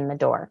foot in the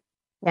door,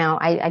 Now,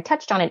 I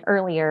touched on it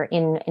earlier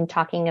in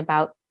talking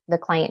about the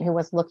client who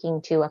was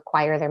looking to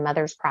acquire their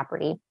mother's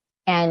property.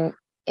 And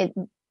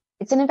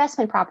it's an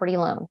investment property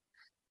loan.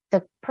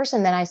 The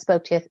person that I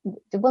spoke to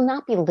will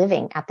not be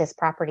living at this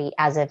property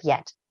as of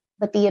yet,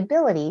 but the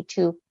ability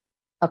to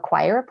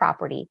acquire a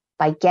property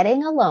by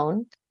getting a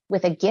loan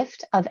with a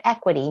gift of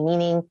equity,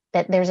 meaning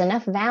that there's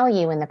enough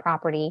value in the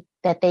property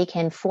that they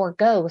can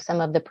forego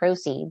some of the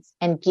proceeds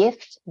and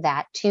gift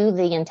that to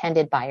the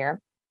intended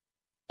buyer.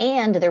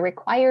 And the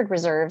required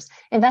reserves,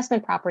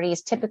 investment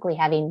properties typically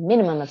have a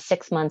minimum of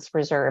 6 months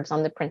reserves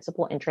on the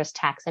principal, interest,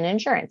 tax, and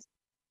insurance.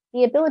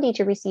 The ability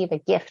to receive a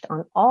gift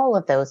on all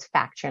of those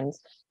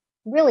factions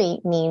really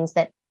means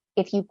that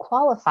if you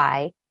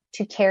qualify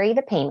to carry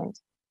the payment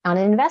on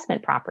an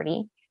investment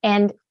property,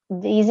 and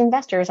these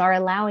investors are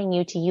allowing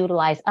you to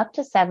utilize up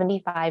to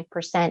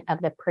 75%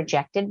 of the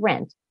projected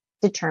rent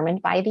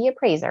determined by the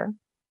appraiser,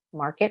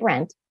 market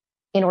rent,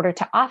 in order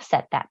to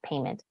offset that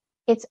payment.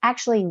 It's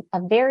actually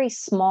a very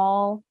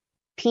small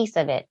piece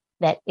of it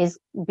that is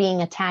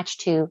being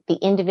attached to the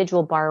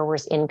individual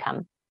borrower's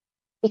income,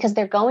 because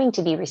they're going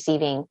to be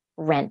receiving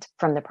rent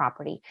from the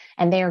property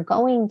and they are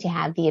going to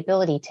have the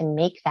ability to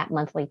make that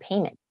monthly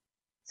payment.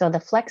 So the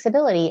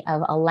flexibility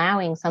of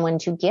allowing someone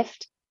to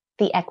gift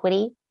the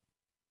equity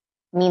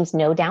means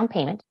no down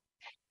payment.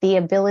 The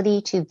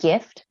ability to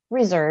gift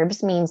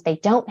reserves means they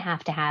don't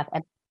have to have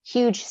a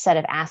huge set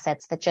of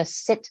assets that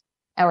just sit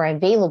or are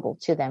available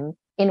to them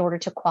in order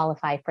to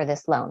qualify for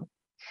this loan.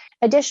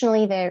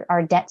 Additionally, there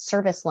are debt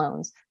service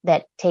loans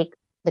that take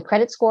the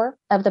credit score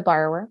of the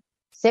borrower,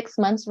 6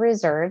 months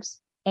reserves,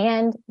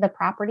 and the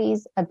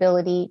property's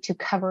ability to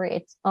cover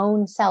its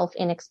own self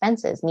in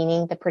expenses,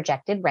 meaning the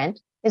projected rent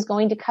is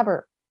going to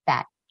cover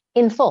that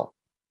in full.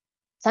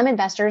 Some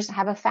investors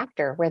have a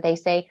factor where they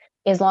say,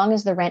 as long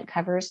as the rent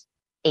covers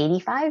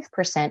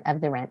 85%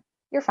 of the rent,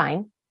 you're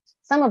fine.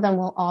 Some of them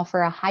will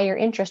offer a higher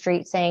interest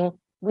rate saying,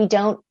 we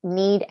don't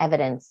need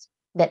evidence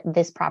that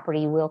this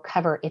property will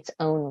cover its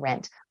own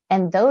rent.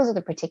 And those are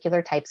the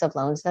particular types of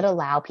loans that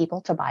allow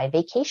people to buy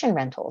vacation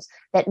rentals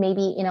that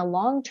maybe in a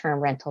long-term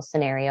rental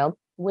scenario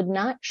would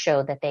not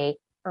show that they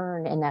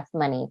earn enough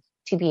money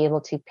to be able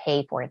to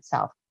pay for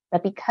itself.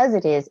 But because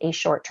it is a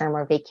short-term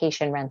or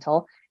vacation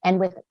rental and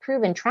with a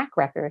proven track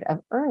record of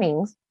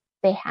earnings,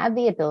 they have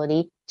the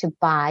ability to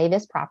buy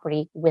this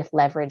property with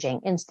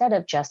leveraging instead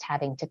of just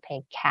having to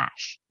pay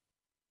cash.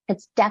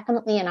 It's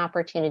definitely an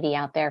opportunity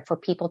out there for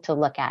people to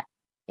look at.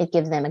 It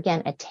gives them,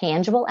 again, a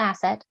tangible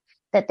asset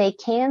that they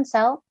can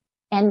sell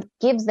and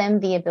gives them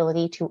the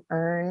ability to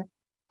earn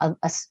a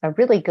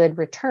really good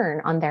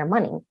return on their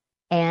money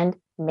and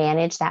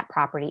manage that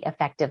property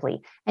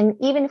effectively. And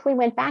even if we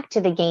went back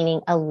to the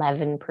gaining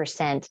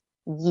 11%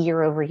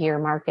 year over year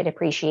market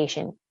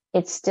appreciation,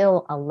 it's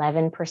still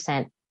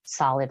 11%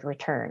 solid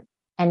return.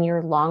 And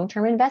your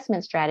long-term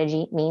investment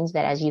strategy means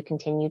that as you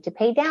continue to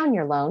pay down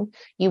your loan,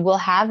 you will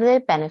have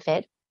the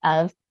benefit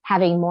of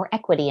having more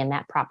equity in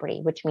that property,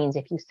 which means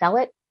if you sell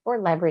it or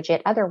leverage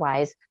it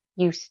otherwise,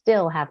 you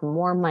still have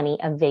more money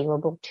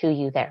available to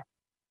you there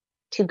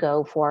to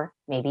go for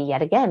maybe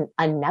yet again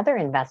another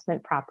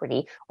investment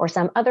property or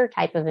some other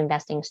type of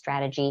investing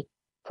strategy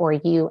for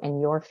you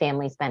and your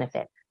family's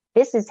benefit.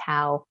 This is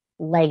how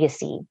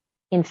legacy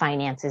in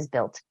finance is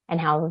built and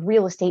how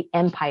real estate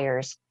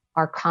empires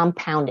are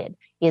compounded,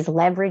 is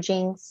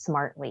leveraging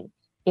smartly.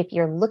 If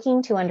you're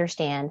looking to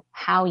understand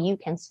how you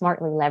can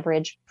smartly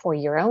leverage for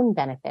your own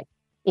benefit,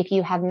 if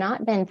you have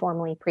not been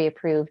formally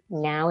pre-approved,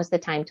 now is the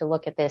time to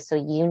look at this so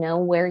you know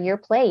where your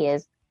play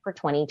is for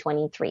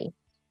 2023.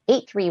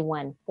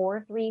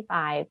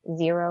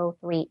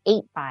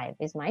 831-435-0385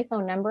 is my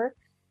phone number,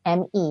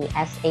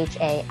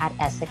 MESHA at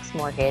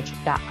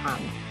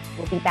EssexMortgage.com.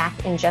 We'll be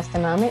back in just a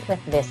moment with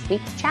this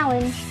week's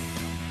challenge.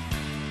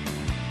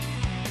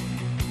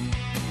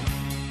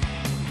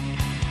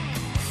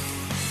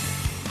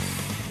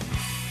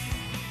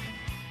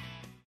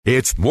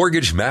 It's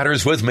Mortgage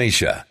Matters with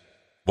Mesha.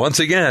 Once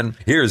again,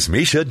 here's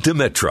Mesha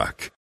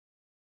Dimitruk.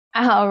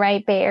 All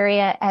right, Bay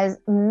Area, as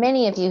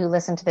many of you who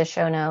listen to the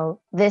show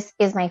know, this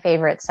is my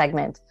favorite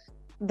segment.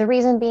 The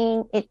reason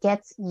being, it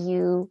gets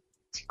you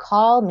to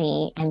call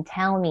me and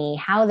tell me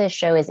how this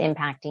show is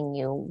impacting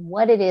you,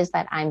 what it is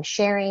that I'm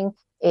sharing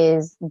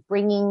is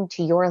bringing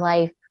to your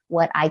life,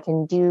 what I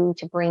can do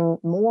to bring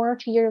more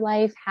to your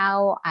life,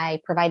 how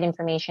I provide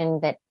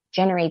information that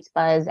generates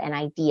buzz and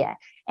idea.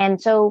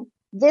 And so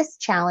this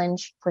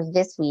challenge for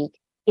this week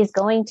is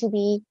going to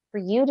be for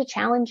you to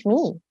challenge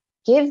me.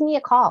 Give me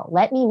a call.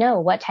 Let me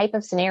know what type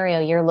of scenario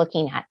you're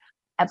looking at.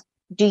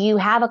 Do you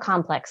have a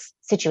complex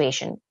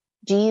situation?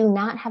 Do you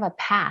not have a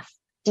path?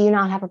 Do you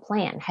not have a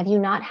plan? Have you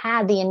not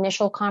had the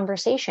initial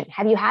conversation?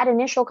 Have you had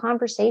initial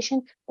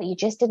conversation, but you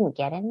just didn't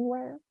get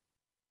anywhere?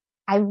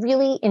 I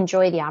really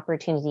enjoy the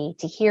opportunity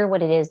to hear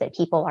what it is that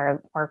people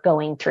are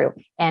going through.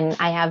 And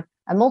I have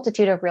a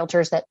multitude of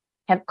realtors that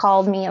have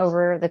called me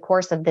over the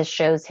course of this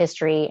show's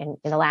history in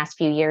the last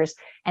few years.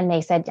 And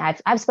they said,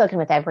 I've spoken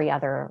with every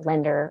other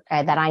lender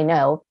that I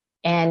know,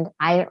 and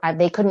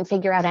they couldn't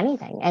figure out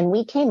anything. And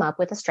we came up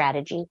with a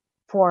strategy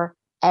for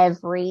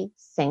every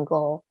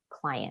single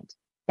client.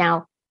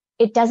 Now,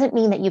 it doesn't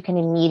mean that you can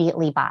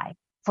immediately buy.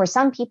 For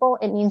some people,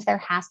 it means there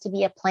has to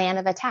be a plan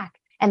of attack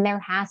and there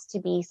has to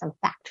be some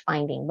fact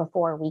finding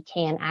before we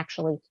can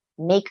actually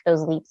make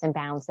those leaps and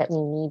bounds that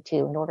we need to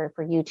in order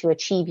for you to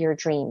achieve your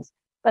dreams.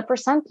 But for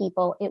some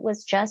people, it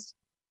was just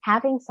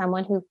having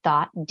someone who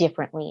thought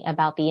differently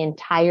about the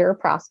entire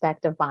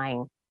prospect of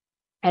buying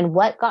and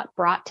what got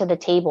brought to the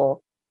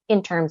table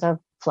in terms of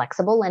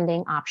flexible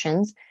lending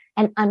options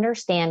and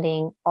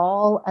understanding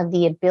all of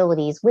the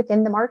abilities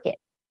within the market.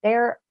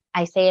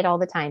 I say it all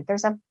the time,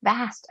 there's a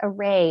vast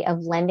array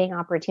of lending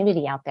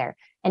opportunity out there.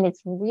 And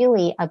it's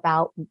really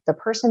about the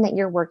person that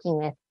you're working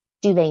with.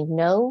 Do they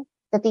know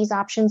that these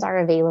options are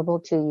available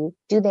to you?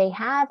 Do they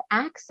have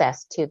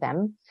access to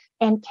them?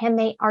 And can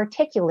they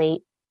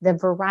articulate the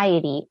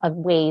variety of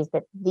ways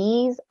that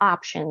these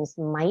options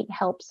might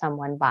help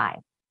someone buy?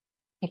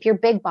 If your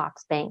big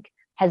box bank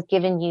has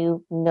given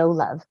you no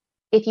love,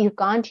 if you've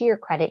gone to your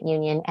credit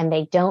union and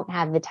they don't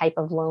have the type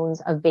of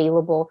loans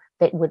available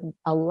that would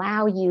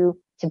allow you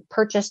to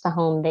purchase the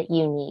home that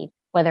you need,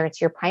 whether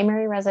it's your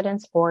primary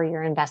residence or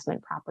your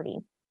investment property,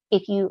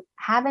 if you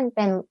haven't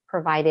been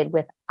provided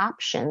with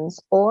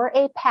options or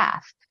a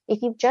path,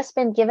 if you've just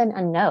been given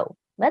a no,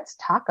 let's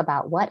talk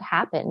about what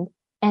happened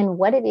and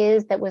what it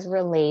is that was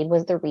relayed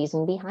was the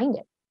reason behind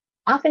it.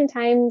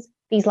 Oftentimes,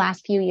 these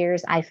last few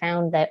years, I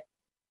found that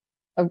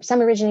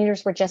some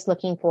originators were just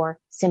looking for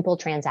simple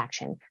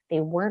transaction. They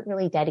weren't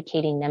really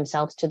dedicating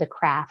themselves to the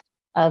craft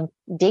of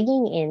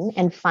digging in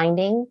and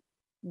finding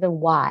the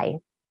why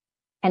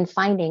and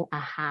finding a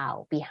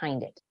how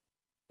behind it,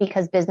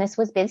 because business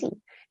was busy.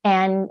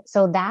 And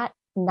so that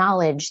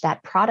knowledge,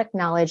 that product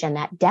knowledge and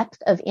that depth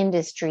of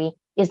industry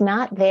is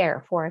not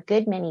there for a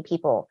good many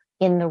people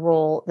in the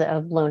role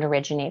of loan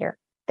originator.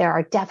 There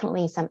are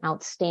definitely some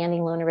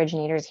outstanding loan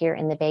originators here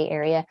in the Bay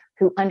Area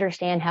who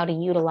understand how to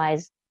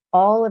utilize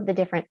all of the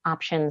different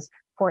options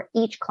for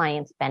each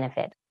client's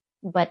benefit.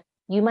 But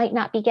you might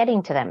not be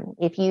getting to them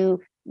if you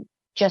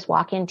just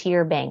walk into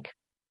your bank,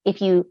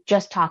 if you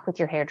just talk with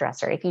your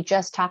hairdresser, if you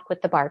just talk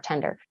with the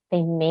bartender.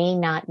 They may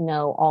not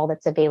know all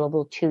that's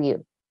available to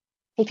you.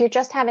 If you're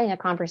just having a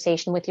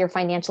conversation with your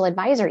financial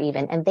advisor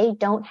even, and they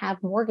don't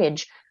have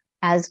mortgage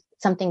as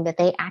something that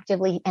they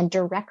actively and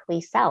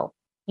directly sell,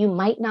 you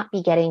might not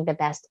be getting the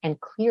best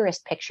and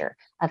clearest picture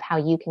of how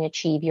you can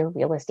achieve your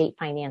real estate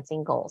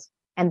financing goals.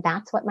 And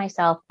that's what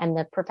myself and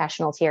the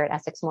professionals here at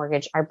Essex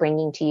Mortgage are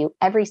bringing to you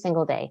every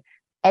single day.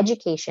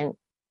 Education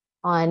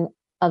on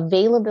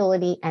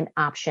availability and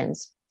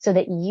options so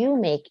that you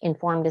make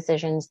informed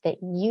decisions that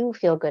you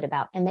feel good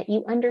about and that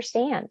you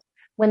understand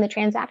when the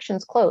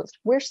transaction's closed.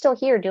 We're still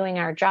here doing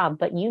our job,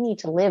 but you need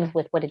to live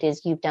with what it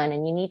is you've done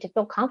and you need to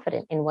feel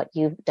confident in what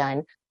you've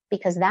done,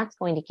 because that's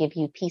going to give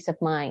you peace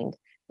of mind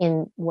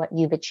in what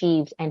you've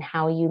achieved and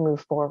how you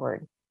move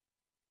forward.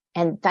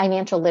 And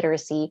financial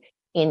literacy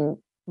in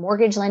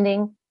mortgage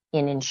lending,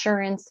 in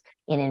insurance,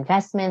 in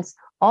investments,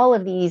 all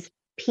of these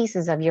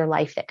pieces of your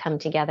life that come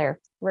together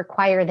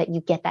require that you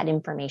get that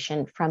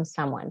information from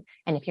someone.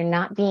 And if you're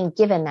not being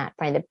given that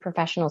by the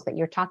professionals that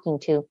you're talking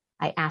to,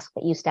 I ask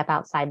that you step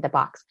outside the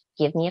box.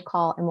 Give me a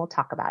call and we'll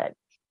talk about it.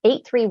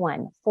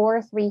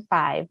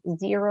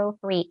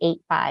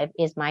 831-435-0385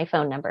 is my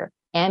phone number.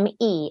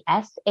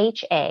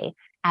 MESHA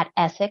at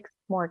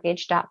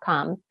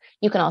EssexMortgage.com.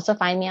 You can also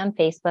find me on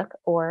Facebook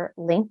or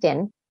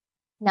LinkedIn.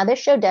 Now, this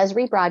show does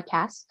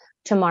rebroadcast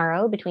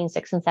tomorrow between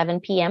 6 and 7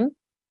 p.m.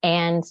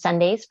 and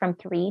Sundays from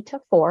 3 to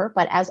 4.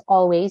 But as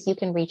always, you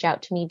can reach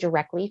out to me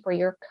directly for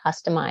your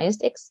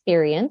customized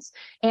experience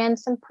and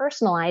some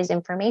personalized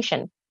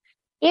information.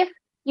 If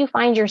you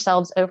find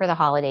yourselves over the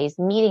holidays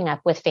meeting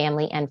up with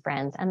family and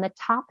friends and the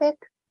topic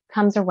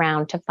comes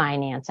around to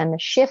finance and the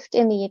shift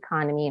in the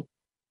economy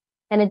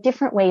and a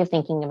different way of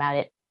thinking about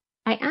it,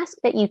 I ask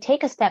that you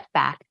take a step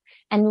back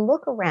and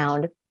look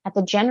around at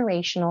the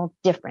generational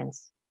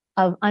difference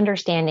of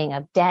understanding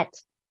of debt,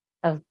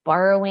 of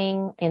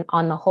borrowing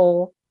on the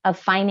whole, of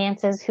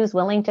finances, who's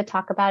willing to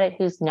talk about it,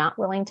 who's not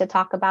willing to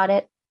talk about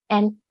it,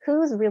 and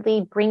who's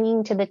really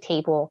bringing to the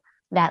table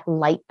that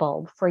light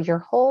bulb for your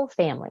whole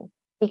family.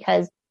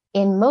 Because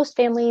in most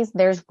families,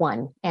 there's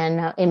one.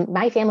 And in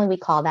my family, we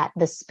call that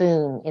the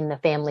spoon in the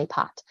family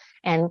pot.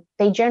 And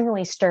they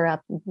generally stir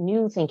up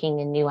new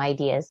thinking and new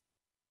ideas.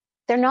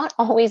 They're not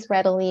always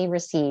readily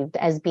received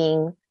as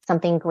being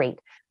something great,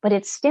 but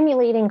it's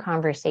stimulating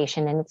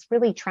conversation and it's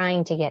really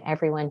trying to get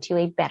everyone to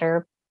a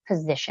better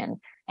position.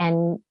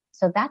 And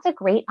so that's a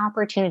great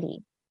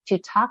opportunity to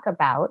talk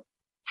about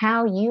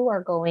how you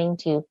are going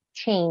to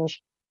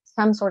change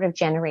some sort of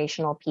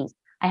generational piece.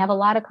 I have a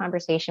lot of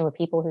conversation with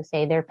people who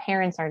say their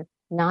parents are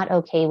not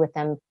okay with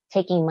them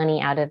taking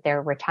money out of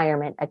their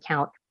retirement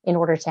account in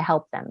order to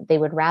help them. They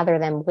would rather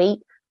them wait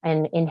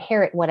and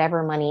inherit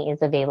whatever money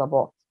is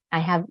available. I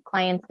have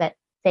clients that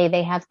say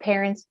they have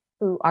parents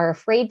who are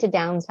afraid to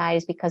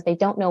downsize because they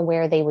don't know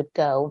where they would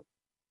go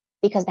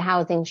because the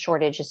housing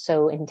shortage is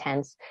so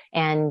intense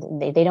and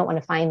they don't want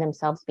to find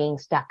themselves being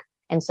stuck.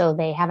 And so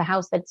they have a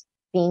house that's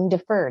being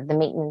deferred, the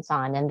maintenance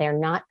on, and they're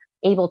not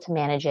able to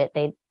manage it.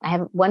 I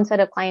have one set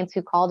of clients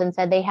who called and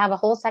said they have a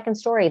whole second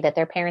story that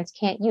their parents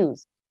can't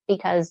use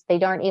because they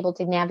aren't able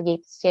to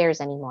navigate the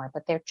stairs anymore,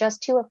 but they're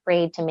just too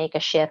afraid to make a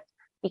shift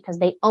because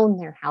they own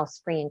their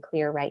house free and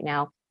clear right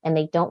now and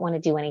they don't want to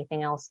do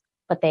anything else,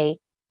 but they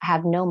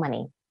have no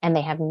money and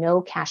they have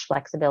no cash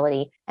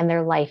flexibility and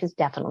their life is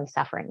definitely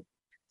suffering.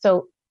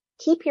 So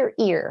keep your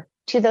ear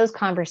to those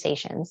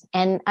conversations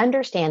and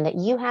understand that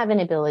you have an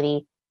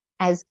ability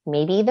as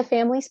maybe the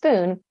family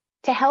spoon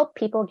to help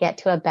people get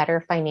to a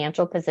better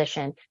financial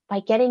position by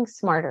getting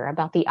smarter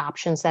about the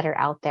options that are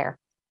out there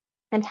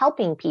and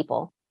helping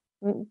people.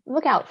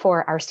 Look out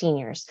for our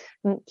seniors.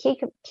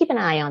 Keep an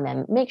eye on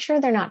them. Make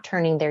sure they're not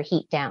turning their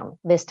heat down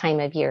this time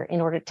of year in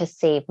order to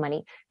save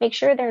money. Make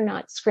sure they're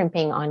not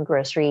scrimping on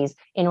groceries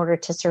in order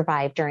to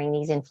survive during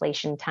these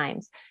inflation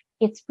times.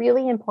 It's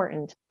really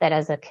important that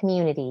as a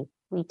community,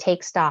 we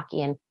take stock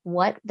in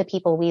what the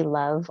people we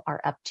love are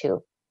up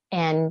to.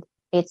 And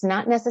it's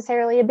not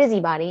necessarily a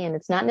busybody and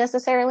it's not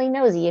necessarily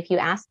nosy if you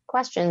ask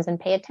questions and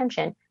pay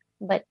attention,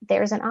 but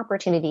there's an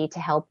opportunity to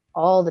help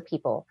all the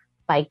people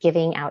by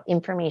giving out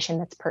information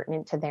that's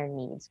pertinent to their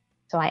needs.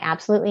 So I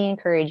absolutely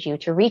encourage you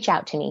to reach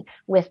out to me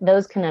with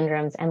those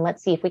conundrums and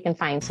let's see if we can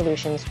find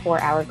solutions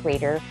for our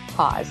greater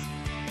cause.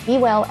 Be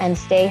well and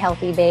stay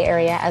healthy, Bay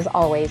Area. As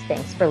always,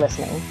 thanks for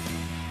listening.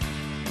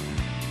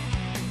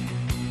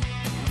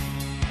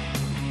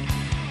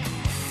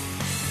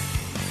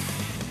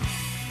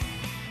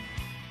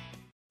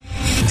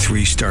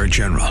 Three-star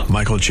General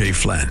Michael J.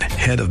 Flynn,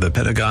 head of the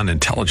Pentagon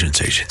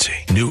Intelligence Agency,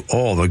 knew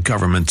all the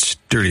government's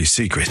dirty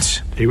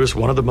secrets. He was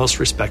one of the most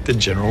respected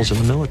generals in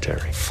the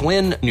military.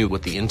 Flynn knew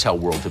what the intel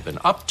world had been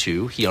up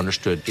to. He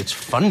understood its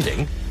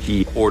funding.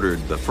 He ordered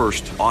the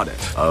first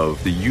audit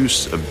of the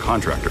use of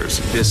contractors.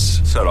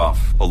 This set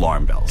off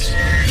alarm bells.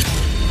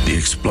 The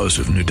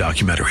explosive new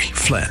documentary,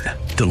 Flynn,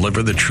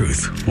 Deliver the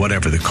Truth,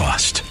 Whatever the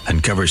Cost,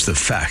 uncovers the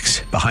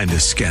facts behind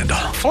this scandal.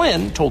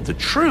 Flynn told the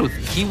truth.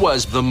 He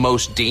was the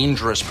most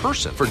dangerous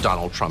person for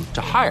Donald Trump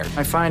to hire.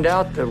 I find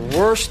out the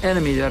worst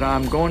enemy that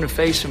I'm going to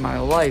face in my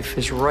life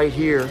is right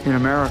here in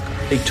America.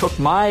 They took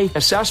my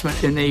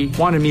assessment and they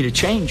wanted me to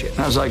change it. And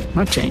I was like, I'm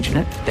not changing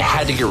it. They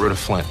had to get rid of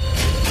Flynn.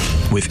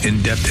 With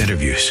in-depth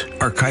interviews,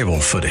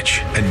 archival footage,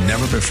 and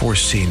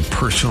never-before-seen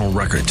personal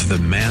records of the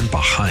man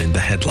behind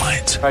the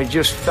headlines. I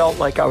just felt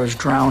like I was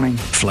drowning.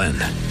 Flynn,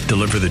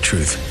 Deliver the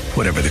Truth,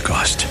 Whatever the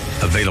Cost.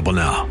 Available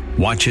now.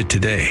 Watch it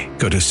today.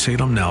 Go to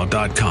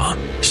salemnow.com.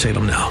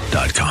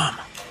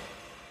 salemnow.com.